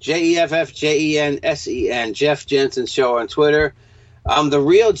Show. JEFFJENSEN. Jeff Jensen Show on Twitter. The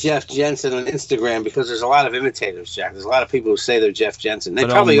real Jeff Jensen on Instagram because there's a lot of imitators, Jack. There's a lot of people who say they're Jeff Jensen. They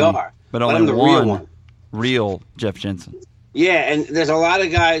probably are. But I'm the real one. Real Jeff Jensen. Yeah, and there's a lot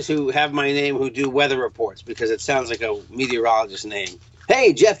of guys who have my name who do weather reports because it sounds like a meteorologist name.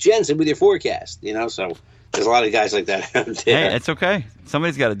 Hey, Jeff Jensen with your forecast, so there's a lot of guys like that out there. Hey, it's okay.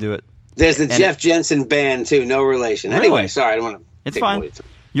 Somebody's got to do it. There's the Jeff Jensen band, too. No relation. Really? Anyway, sorry, I don't want to. It's fine.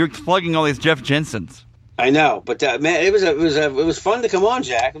 You're plugging all these Jeff Jensens. I know, but man, it was fun to come on,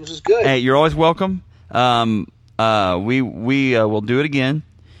 Jack. It was just good. Hey, you're always welcome. We will do it again,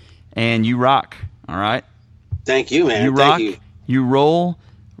 and you rock. All right. Thank you, man. You rock. Thank you. You roll.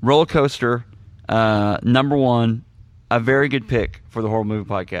 Rollercoaster. Number 1. A very good pick for the Horror Movie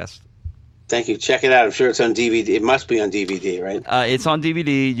Podcast. Thank you. Check it out. I'm sure it's on DVD. It must be on DVD, right? It's on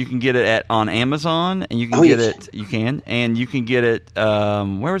DVD. You can get it on Amazon, and you can get it. You can, and you can get it.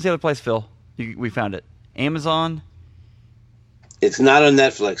 Where was the other place, Phil? We found it. Amazon. It's not on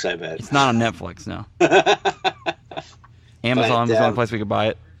Netflix, I bet. It's not on Netflix, no. Amazon was the only place we could buy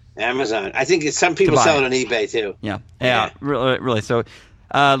it. Amazon. I think some people sell it on eBay too. Yeah. Really. So,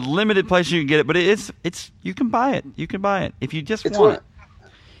 Limited places you can get it, but it's you can buy it. You can buy it if you just want it.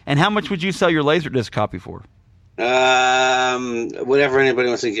 And how much would you sell your Laserdisc copy for? Whatever anybody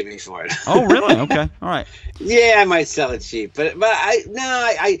wants to give me for it. Oh, really? Okay, all right. Yeah, I might sell it cheap, but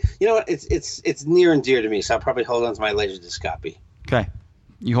I you know what? It's near and dear to me, so I'll probably hold on to my Laserdisc copy. Okay,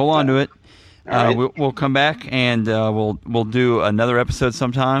 you hold on to it. Right. We'll come back and we'll do another episode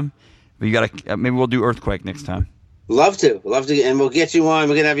sometime. But you got to maybe we'll do Earthquake next time. Love to, and we'll get you on.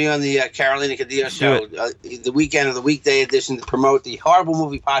 We're gonna have you on the Carolina Cadillo show, the weekend of the weekday edition to promote the Horrible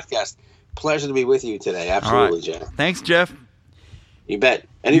Movie Podcast. Pleasure to be with you today. Absolutely, right. Jeff. Thanks, Jeff. You bet.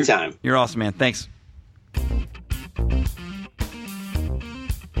 Anytime. You're awesome, man. Thanks.